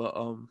concert, but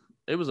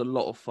it was a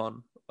lot of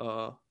fun.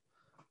 I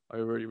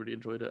really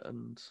enjoyed it,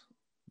 and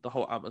the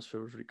whole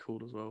atmosphere was really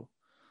cool as well.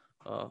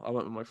 I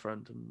went with my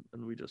friend,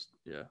 and we just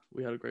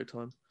we had a great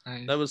time.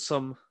 Nice. There was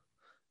some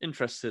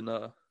interesting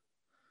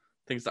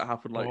things that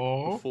happened like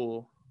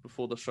before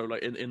the show,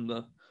 like in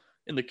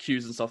the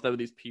queues and stuff. There were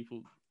these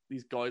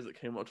guys that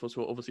came up to us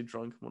who were obviously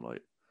drunk and were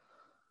like,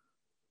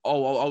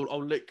 "Oh,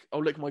 I'll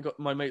lick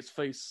my mate's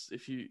face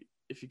if you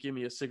give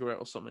me a cigarette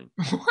or something."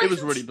 It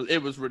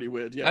was really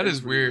weird. Yeah, that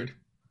is really weird.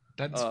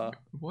 That's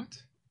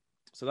what?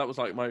 So that was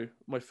like my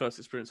first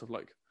experience of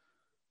like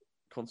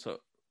concert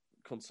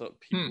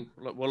people.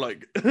 Like, well,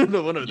 like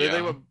no,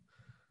 they were.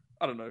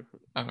 I don't know.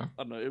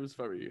 It was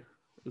very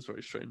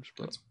strange.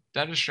 But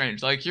that is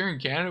strange. Like here in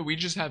Canada, we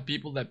just have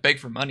people that beg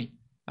for money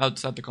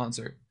outside the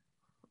concert.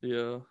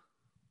 Yeah.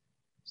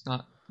 It's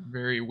not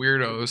very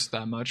weirdos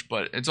that much,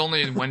 but it's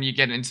only when you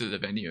get into the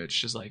venue, it's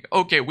just like,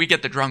 okay, we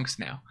get the drunks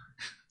now.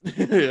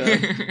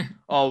 Yeah.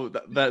 Oh,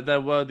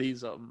 there were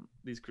this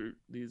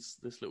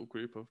little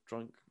group of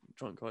drunk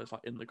guys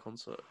like in the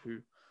concert who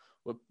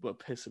were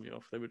pissing me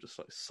off. They were just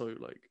like so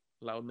like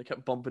loud, and they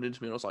kept bumping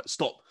into me, and I was like,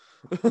 stop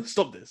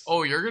this.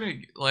 Oh, you're gonna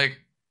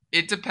like.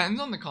 It depends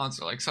on the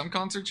concert. Like some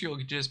concerts you'll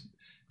just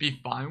be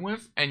fine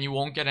with, and you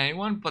won't get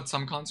anyone. But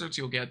some concerts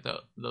you'll get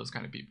those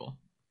kind of people.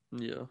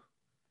 Yeah.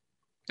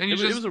 Then it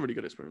was a really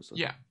good experience. Though.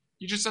 Yeah,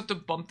 you just have to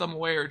bump them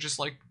away, or just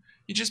like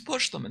you just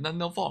push them, and then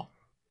they'll fall.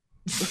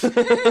 Easy.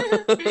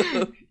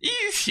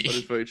 That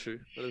is very true.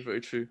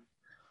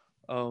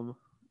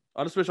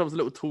 I just wish I was a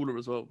little taller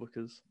as well,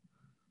 because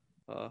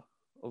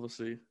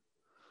obviously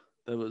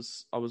I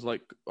was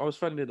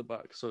fairly near the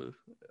back, so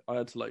I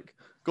had to like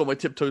go on my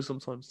tiptoes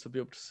sometimes to be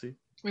able to see.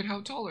 Wait,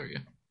 how tall are you?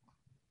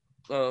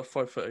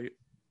 5'8".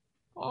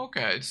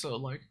 Okay, so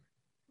like,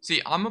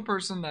 see, I'm a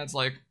person that's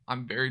like,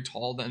 I'm very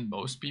tall than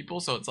most people,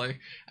 so it's like,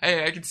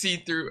 hey, I can see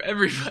through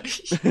everybody.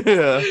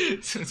 Yeah.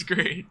 So it's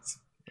great.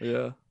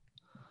 Yeah.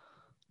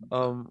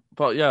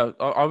 But yeah,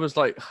 I was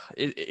like,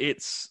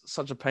 it's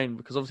such a pain,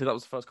 because obviously that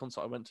was the first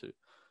concert I went to. And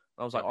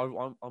I was like, I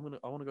want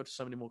to go to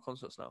so many more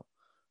concerts now.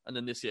 And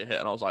then this year hit,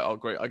 and I was like, oh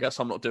great, I guess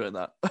I'm not doing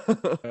that.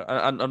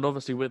 and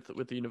obviously with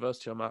the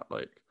university I'm at,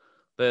 like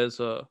there's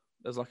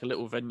like a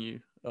little venue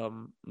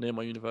near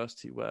my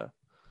university where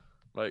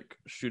like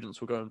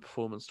students will go and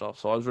perform and stuff.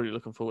 So I was really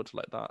looking forward to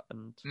like that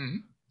and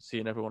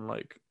seeing everyone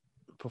like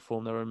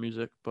perform their own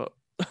music. But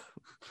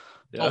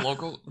yeah.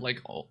 Local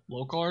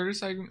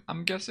artists,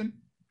 I'm guessing.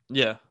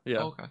 Yeah.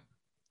 Oh, okay.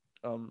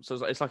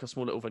 So it's like a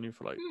small little venue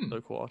for like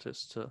local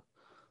artists to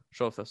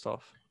show off their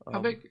stuff. How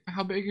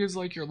big is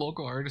like your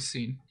local artist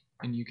scene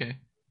in UK?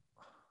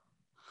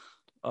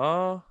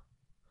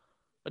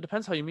 It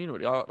depends how you mean,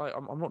 really.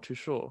 I'm not too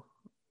sure.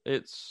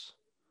 It's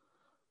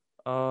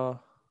well,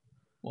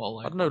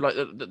 like, I don't know. Like,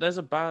 there's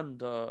a band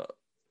that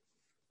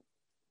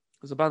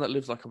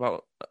lives like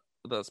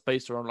that's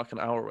based around like an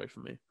hour away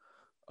from me.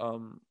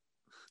 Who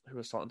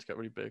are starting to get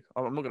really big.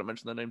 I'm not going to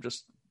mention their name.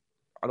 Just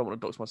I don't want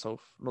to dox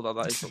myself. Not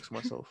that is doxing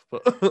myself,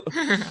 but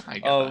I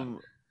get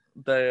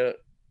that.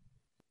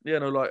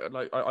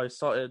 I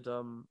started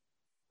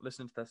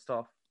listening to their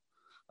stuff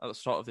at the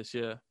start of this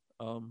year,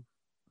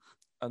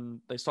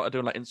 and they started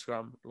doing like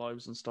Instagram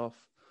lives and stuff,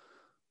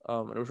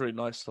 and it was really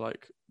nice to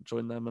like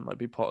join them and like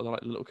be part of the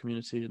like little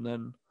community. And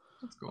then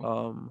that's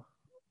cool.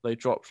 They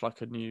dropped like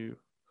a new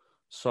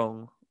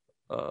song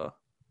a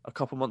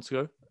couple months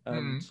ago,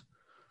 and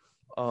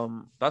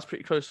that's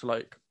pretty close to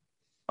like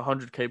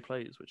 100k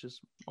plays, which is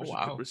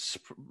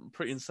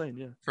pretty insane.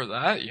 Yeah, for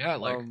that, yeah,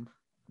 like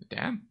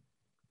damn.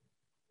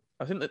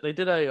 I think that they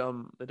did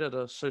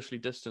a socially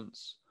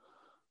distanced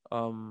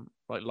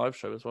like live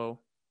show as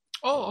well.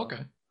 Oh,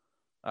 okay.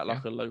 At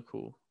like a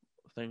local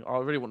thing. I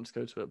really wanted to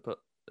go to it, but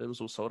it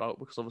was all sold out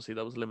because obviously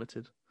there was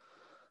limited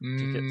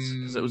tickets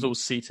because it was all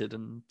seated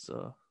and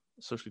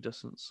socially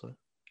distanced. So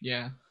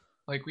yeah,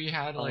 like we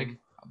had like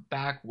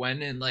back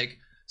when in like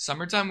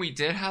summertime we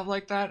did have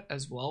like that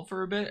as well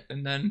for a bit,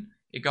 and then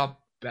it got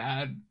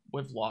bad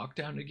with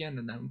lockdown again,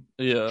 and then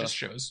just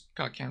shows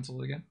got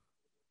canceled again.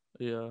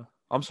 Yeah.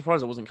 I'm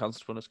surprised it wasn't cancelled,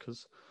 to be honest,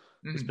 because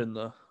it's been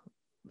the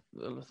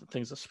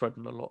things are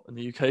spreading a lot in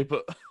the UK.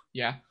 But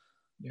yeah.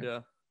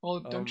 Well,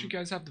 don't you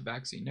guys have the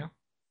vaccine now?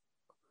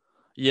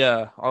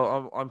 Yeah,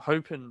 I'm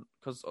hoping,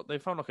 because they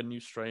found like a new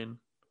strain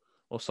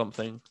or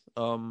something.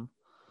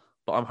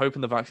 But But I'm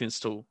hoping the vaccine's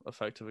still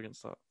effective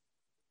against that.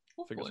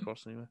 Fingers Hopefully.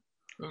 crossed, anyway.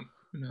 Who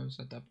knows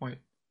at that point?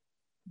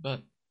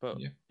 But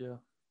yeah.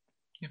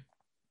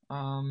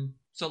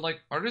 So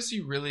like artists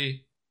you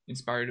really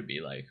inspire to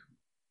be like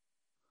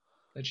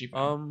that you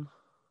found?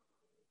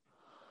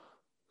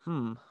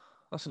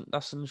 That's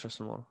an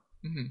interesting one.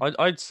 Mm-hmm.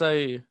 I'd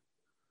say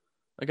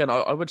again,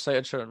 I would say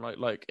Ed Sheeran,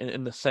 like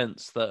in the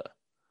sense that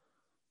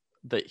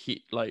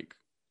he like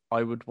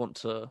I would want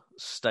to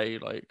stay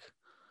like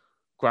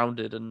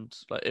grounded, and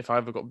like if I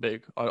ever got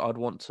big, I'd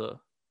want to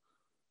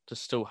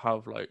still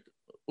have like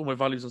all my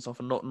values and stuff,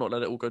 and not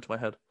let it all go to my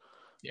head.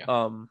 Yeah.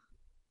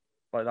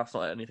 Like that's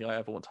not anything I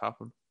ever want to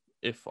happen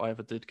if I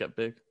ever did get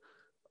big.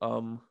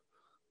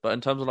 But in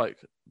terms of like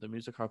the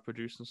music I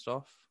produce and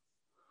stuff,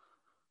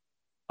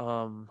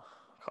 I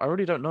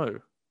really don't know.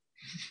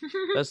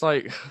 There's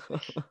like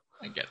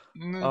I get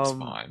it's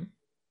fine.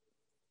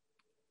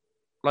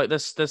 Like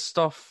there's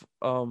stuff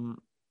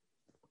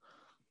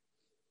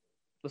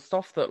the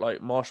stuff that like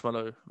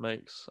Marshmello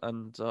makes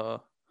and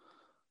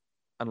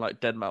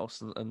like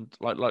Deadmau5 and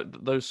like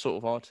those sort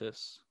of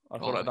artists. I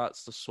feel like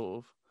that's the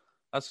sort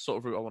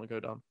of route I want to go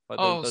down. Like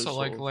those so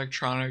like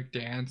electronic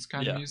dance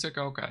kind of music.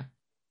 Okay.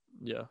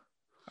 Yeah.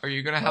 Are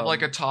you gonna have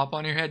like a top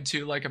on your head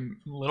too, like a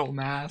little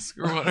mask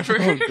or whatever?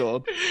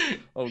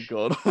 Oh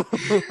god.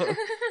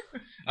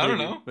 I don't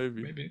know.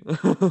 Maybe.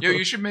 Yo,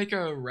 you should make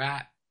a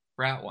rat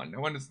one. No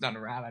one has done a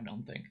rat, I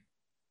don't think.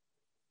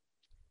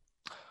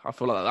 I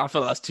feel like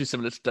that's too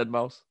similar to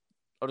Deadmau5.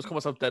 I'll just call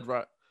myself Dead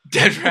Rat.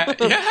 Dead Rat,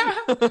 yeah.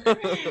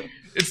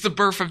 It's the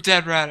birth of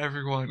Dead Rat,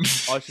 everyone.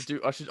 I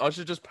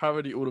should just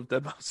parody all of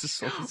Deadmau5's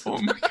songs.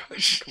 Oh my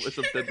gosh. Call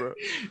myself Dead Rat.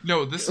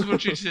 No, this is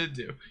what you should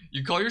do.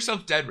 You call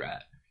yourself Dead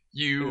Rat.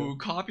 You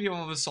copy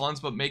all of his songs,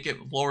 but make it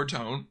lower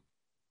tone,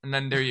 and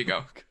then there you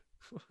go.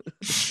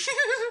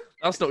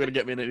 That's not gonna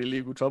get me in any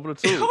legal trouble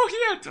at all.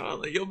 Oh yeah,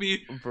 totally. You'll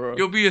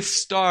be a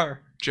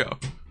star, Joe.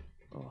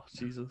 Oh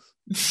Jesus.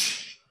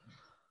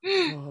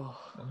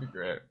 That'd be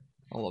great.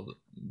 I love it,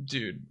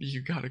 dude.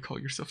 You gotta call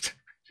yourself.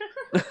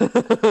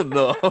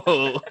 No.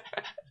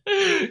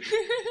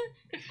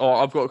 Oh,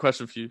 I've got a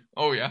question for you.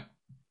 Oh yeah.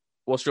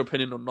 What's your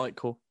opinion on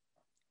Nightcore?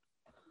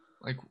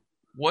 Like,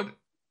 what?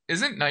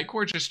 Isn't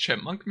Nightcore just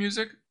chipmunk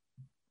music?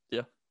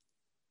 Yeah.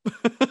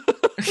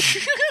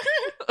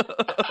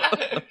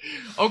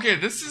 Okay,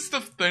 this is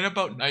the thing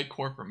about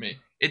Nightcore for me.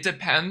 It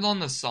depends on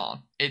the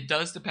song. It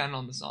does depend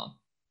on the song.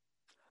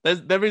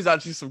 There is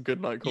actually some good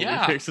Nightcore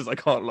remixes, I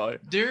can't lie.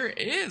 There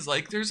is.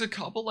 Like, there's a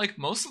couple, like,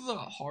 most of the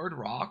hard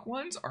rock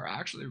ones are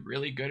actually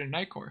really good in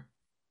Nightcore.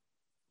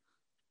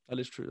 That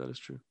is true. That is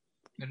true.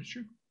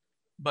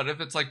 But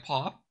if it's like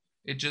pop,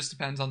 it just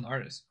depends on the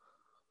artist.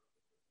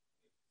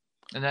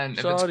 And then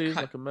if it's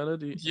like a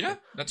melody. Yeah,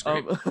 that's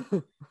great.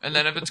 And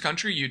then if it's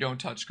country, you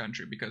don't touch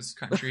country, because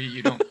country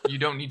you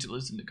don't need to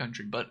listen to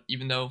country. But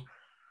even though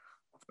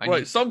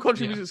some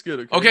country music is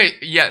good. Okay,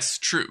 yes,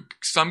 true.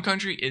 Some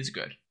country is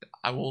good.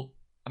 I'm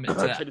into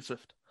that. Taylor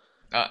Swift.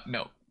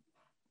 No.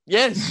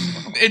 Yes.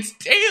 It's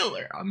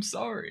Taylor. I'm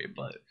sorry,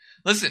 but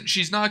listen,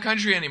 she's not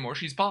country anymore.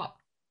 She's pop.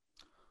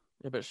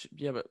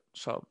 Yeah, but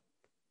shut up.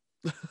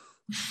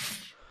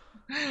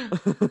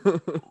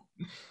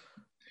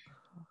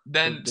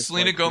 Then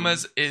Selena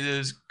Gomez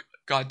is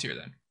God tier.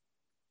 Then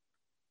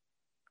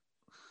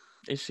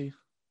is she?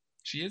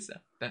 She is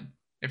that. Then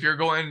if you're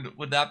going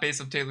with that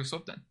base of Taylor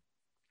Swift, then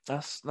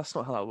that's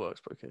not how that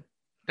works. But okay,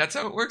 that's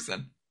how it works.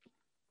 Then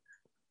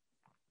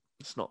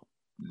it's not.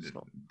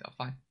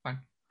 Fine.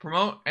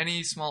 Promote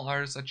any small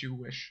artists that you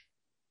wish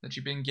that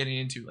you've been getting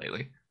into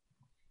lately.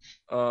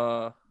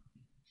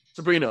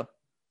 Sabrina.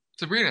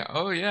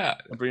 Oh yeah,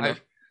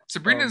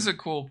 Sabrina's a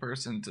cool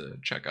person to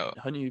check out.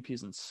 Her new EP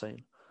is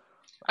insane.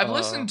 I've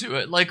listened to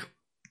it. Like,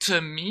 to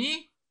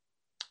me,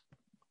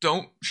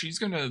 she's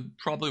gonna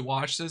probably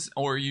watch this,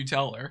 or you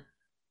tell her.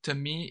 To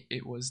me,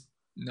 it was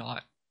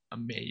not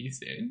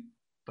amazing,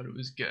 but it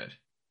was good.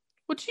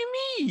 What do you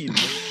mean?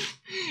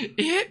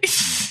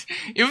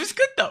 It was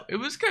good though. It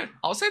was good.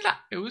 I'll say that.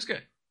 It was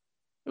good.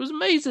 It was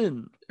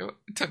amazing.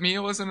 To me,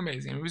 it wasn't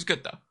amazing. It was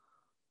good though.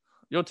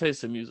 Your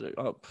taste in music.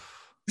 Oh.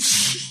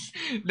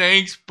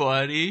 Thanks,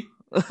 buddy.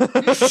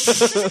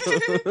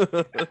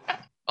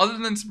 Other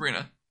than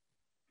Sabrina.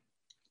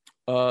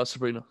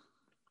 Sabrina.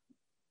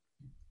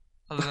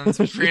 Other than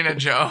Sabrina,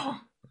 Joe.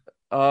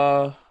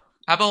 How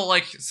about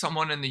like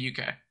someone in the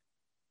UK?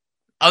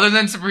 Other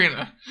than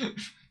Sabrina.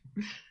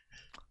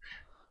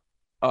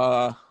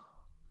 I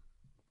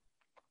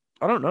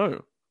don't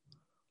know.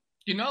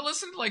 You not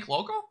listen to like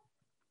local?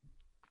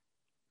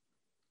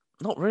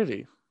 Not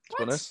really. To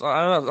be honest,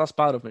 I know that's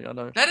bad of me. I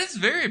know that is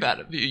very bad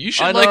of you. You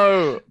should.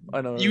 I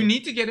know. You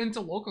need to get into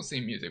local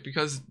scene music,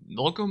 because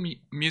local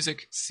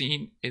music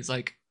scene is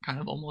like kind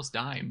of almost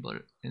dying,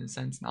 but in a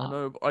sense not. I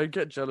know, but I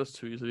get jealous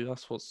too easily. How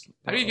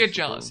do you get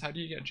jealous? How do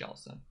you get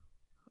jealous then?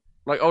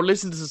 Like, I'll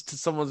listen to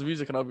someone's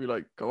music and I'll be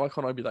like, why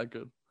can't I be that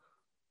good?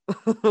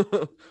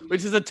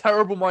 Which is a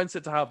terrible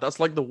mindset to have. That's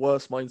like the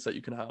worst mindset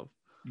you can have.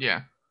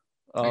 Yeah,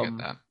 I get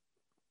that.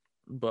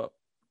 But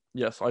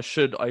yes, I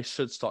should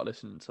start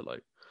listening to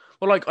like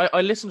Well, like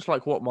I listen to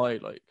like what my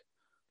like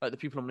the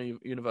people on my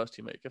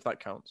university make, if that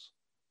counts.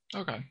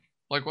 Okay.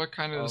 Like what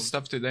kind of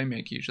stuff do they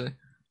make usually?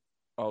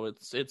 Oh,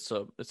 it's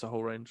a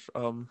whole range.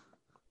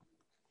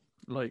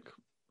 Like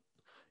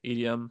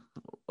EDM,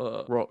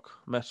 rock,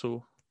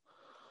 metal,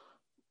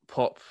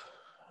 pop,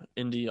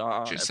 indie.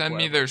 Just send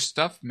me whatever. their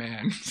stuff,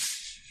 man.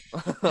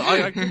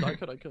 I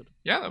could.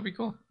 Yeah, that'd be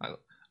cool.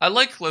 I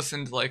like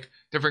listening to like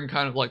different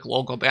kind of like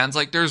local bands.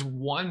 Like there's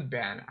one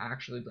band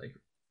actually like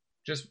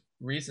just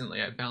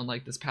recently I found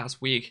like this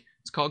past week.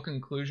 It's called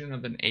Conclusion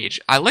of an Age.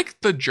 I like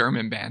the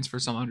German bands for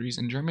some odd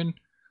reason. German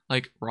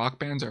like rock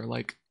bands are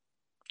like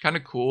kind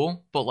of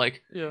cool, but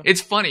like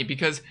it's funny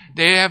because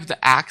they have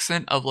the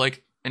accent of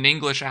like an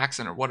English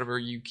accent or whatever,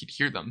 you could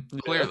hear them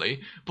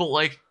clearly. But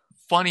like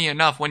funny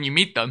enough, when you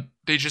meet them,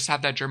 they just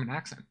have that German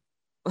accent.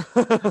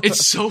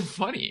 It's so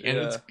funny,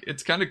 and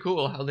it's kind of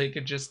cool how they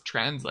could just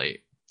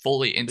translate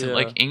fully into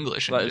like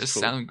English and just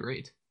sound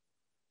great.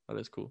 That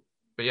is cool.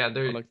 But yeah,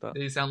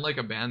 they sound like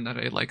a band that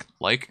I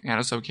like, and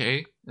it's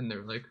okay, and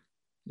they're like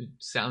it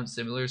sounds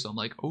similar, so I'm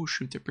like, oh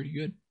shoot, they're pretty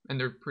good, and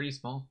they're pretty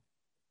small.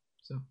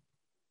 So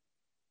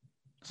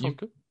sounds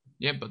good.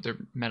 Yeah, but they're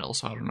metal,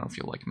 so I don't know if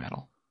you'll like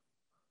metal.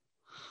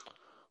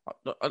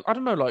 I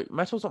don't know, like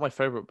metal's not my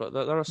favorite, but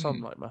there are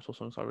some like metal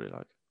songs I really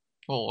like.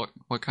 Well,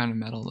 what kind of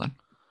metal then?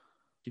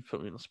 You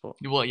put me in the spot.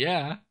 Well,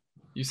 yeah.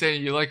 You say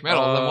you like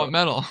metal, then what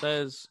metal?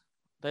 There's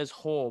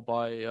Whore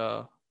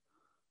by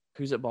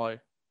who's it by?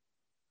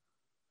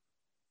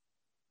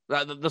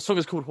 The song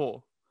is called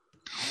Whore.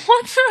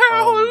 What the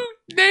hell?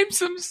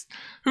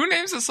 Who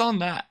names a song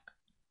that?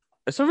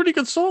 It's a really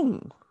good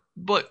song.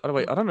 But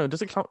wait, I don't know.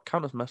 Does it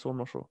count as metal? I'm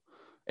not sure.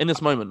 In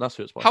This Moment, that's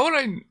who it's by. How would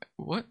I?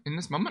 What? In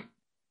This Moment?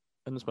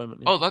 In This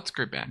Moment. Yeah. Oh, that's a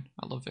great band.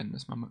 I love In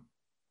This Moment.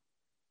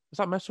 Is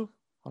that metal?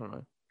 I don't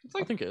know.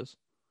 I think it is.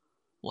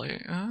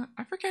 Like,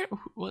 I forget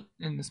what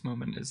In This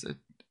Moment is. It?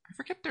 I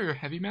forget they're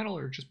heavy metal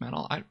or just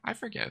metal. I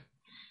forget.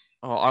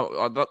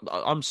 Oh,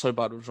 I'm so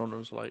bad with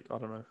genres. Like, I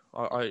don't know.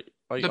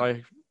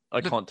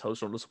 I can't tell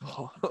genres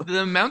apart.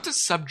 The amount of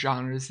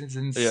subgenres is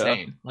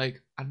insane. Yeah.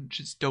 Like, I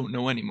just don't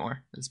know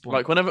anymore at this point.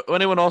 Like, whenever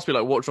anyone asks me,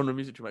 like, what genre of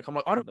music do you make? I'm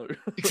like, I don't know.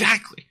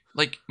 Exactly.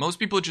 Like, most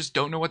people just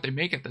don't know what they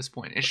make at this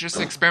point. It's just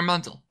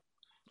experimental.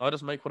 I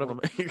just make whatever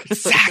I make.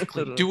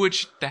 Exactly. Do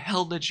what the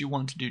hell that you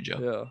want to do, Joe.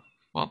 Yeah.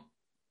 Well,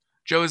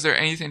 Joe, is there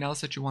anything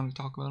else that you want to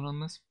talk about on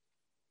this?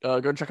 Go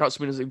and check out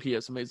Sabrina's EP.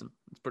 It's amazing.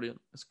 It's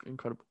brilliant. It's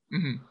incredible.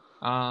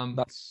 Mm-hmm.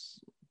 That's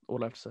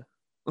all I have to say.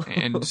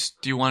 And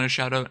do you want to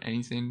shout out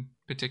anything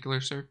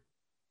particular, sir?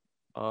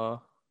 My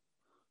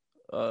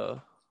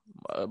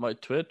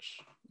Twitch.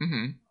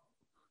 Mm-hmm.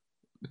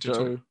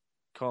 Joe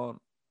can't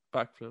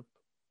backflip.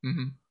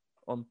 Mm-hmm.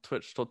 On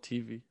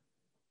twitch.tv/Joe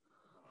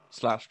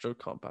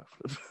can't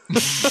backflip.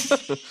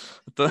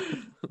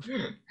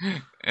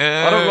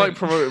 I don't like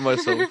promoting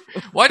myself.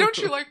 Why don't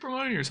you like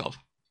promoting yourself?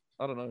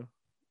 I don't know.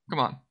 Come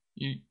on,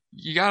 you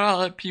gotta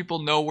let people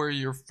know where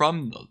you're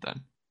from, though.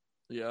 Then.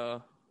 Yeah.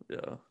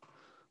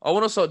 I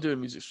want to start doing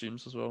music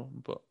streams as well,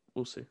 but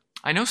we'll see.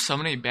 I know so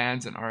many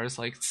bands and artists,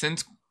 like,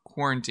 since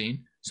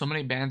quarantine, so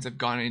many bands have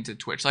gone into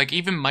Twitch. Like,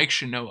 even Mike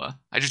Shinoa,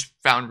 I just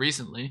found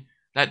recently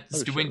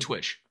that's doing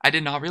Twitch. I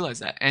did not realize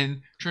that.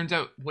 And turns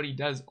out what he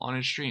does on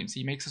his streams,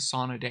 he makes a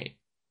song a day.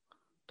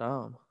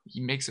 Damn.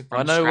 He makes it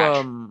from scratch. I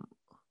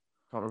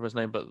can't remember his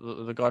name, but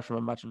the guy from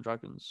Imagine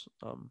Dragons.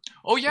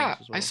 Oh, yeah.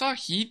 Well. I saw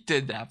he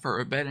did that for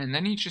a bit, and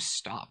then he just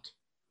stopped.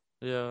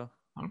 Yeah.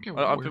 I don't care.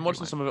 I've been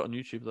watching some of it on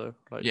YouTube though,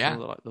 like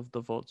some of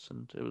the VODs,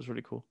 and it was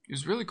really cool. It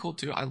was really cool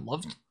too. I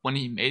loved when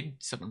he made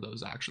some of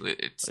those. Actually,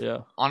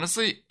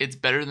 honestly, it's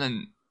better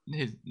than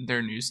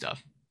their new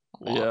stuff.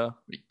 A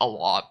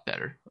lot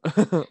better.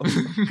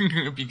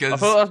 Because I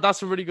thought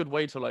that's a really good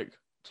way to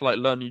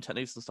learn new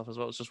techniques and stuff as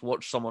well. It's just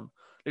watch someone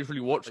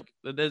literally watch.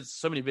 There's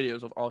so many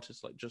videos of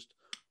artists like just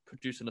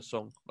producing a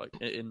song like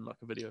in like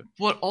a video.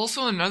 But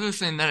also another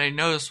thing that I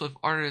noticed with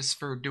artists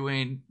for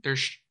doing their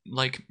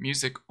like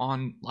music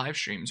on live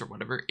streams or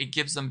whatever, it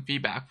gives them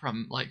feedback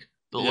from like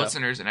the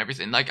listeners and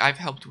everything. Like I've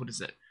helped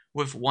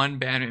with one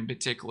band in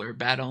particular,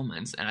 Bad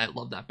Omens, and I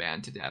love that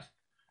band to death.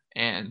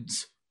 And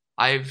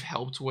I've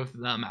helped with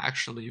them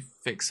actually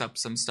fix up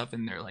some stuff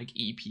in their like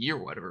EP or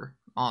whatever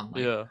on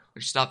like their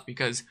stuff,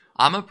 because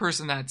I'm a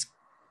person that's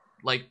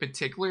like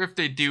particular if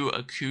they do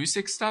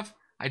acoustic stuff,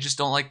 I just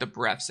don't like the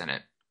breaths in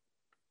it.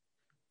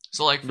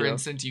 So, like, for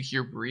instance, you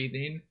hear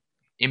breathing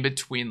in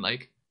between,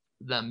 like,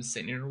 them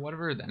singing or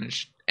whatever, then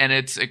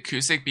it's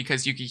acoustic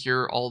because you can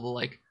hear all the,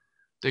 like,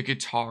 the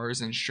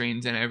guitars and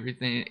strings and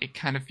everything. It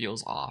kind of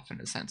feels off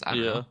in a sense. I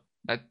don't know.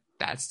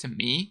 That's to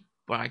me,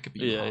 but I could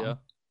be wrong. Yeah.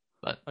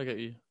 But I get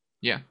you.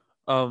 Yeah.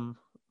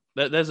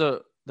 There is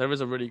a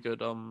really good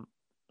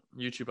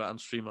YouTuber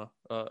and streamer,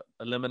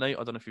 Eliminate.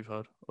 I don't know if you've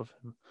heard of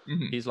him.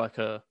 Mm-hmm. He's like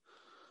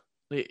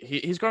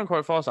he's growing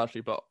quite fast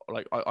actually, but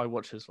like I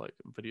watch his like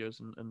videos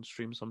and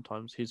streams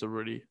sometimes. He's a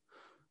really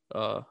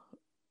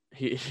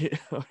he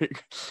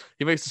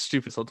makes it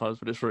stupid sometimes,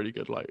 but it's really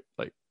good. Like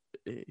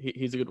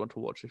he's a good one to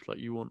watch if like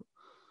you want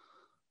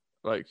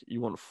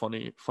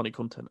funny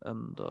content,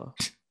 and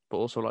but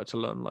also like to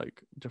learn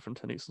like different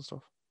techniques and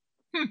stuff.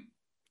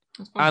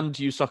 That's fun. And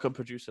you suck at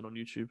producing on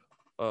YouTube.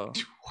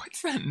 Dude,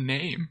 what's that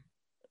name?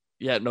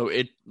 Yeah, no,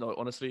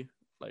 honestly,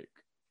 like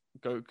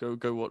go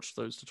watch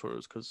those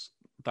tutorials because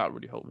that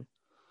really helped me.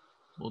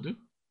 Will do.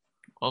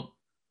 Well,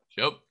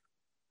 yep.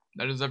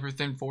 That is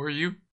everything for you.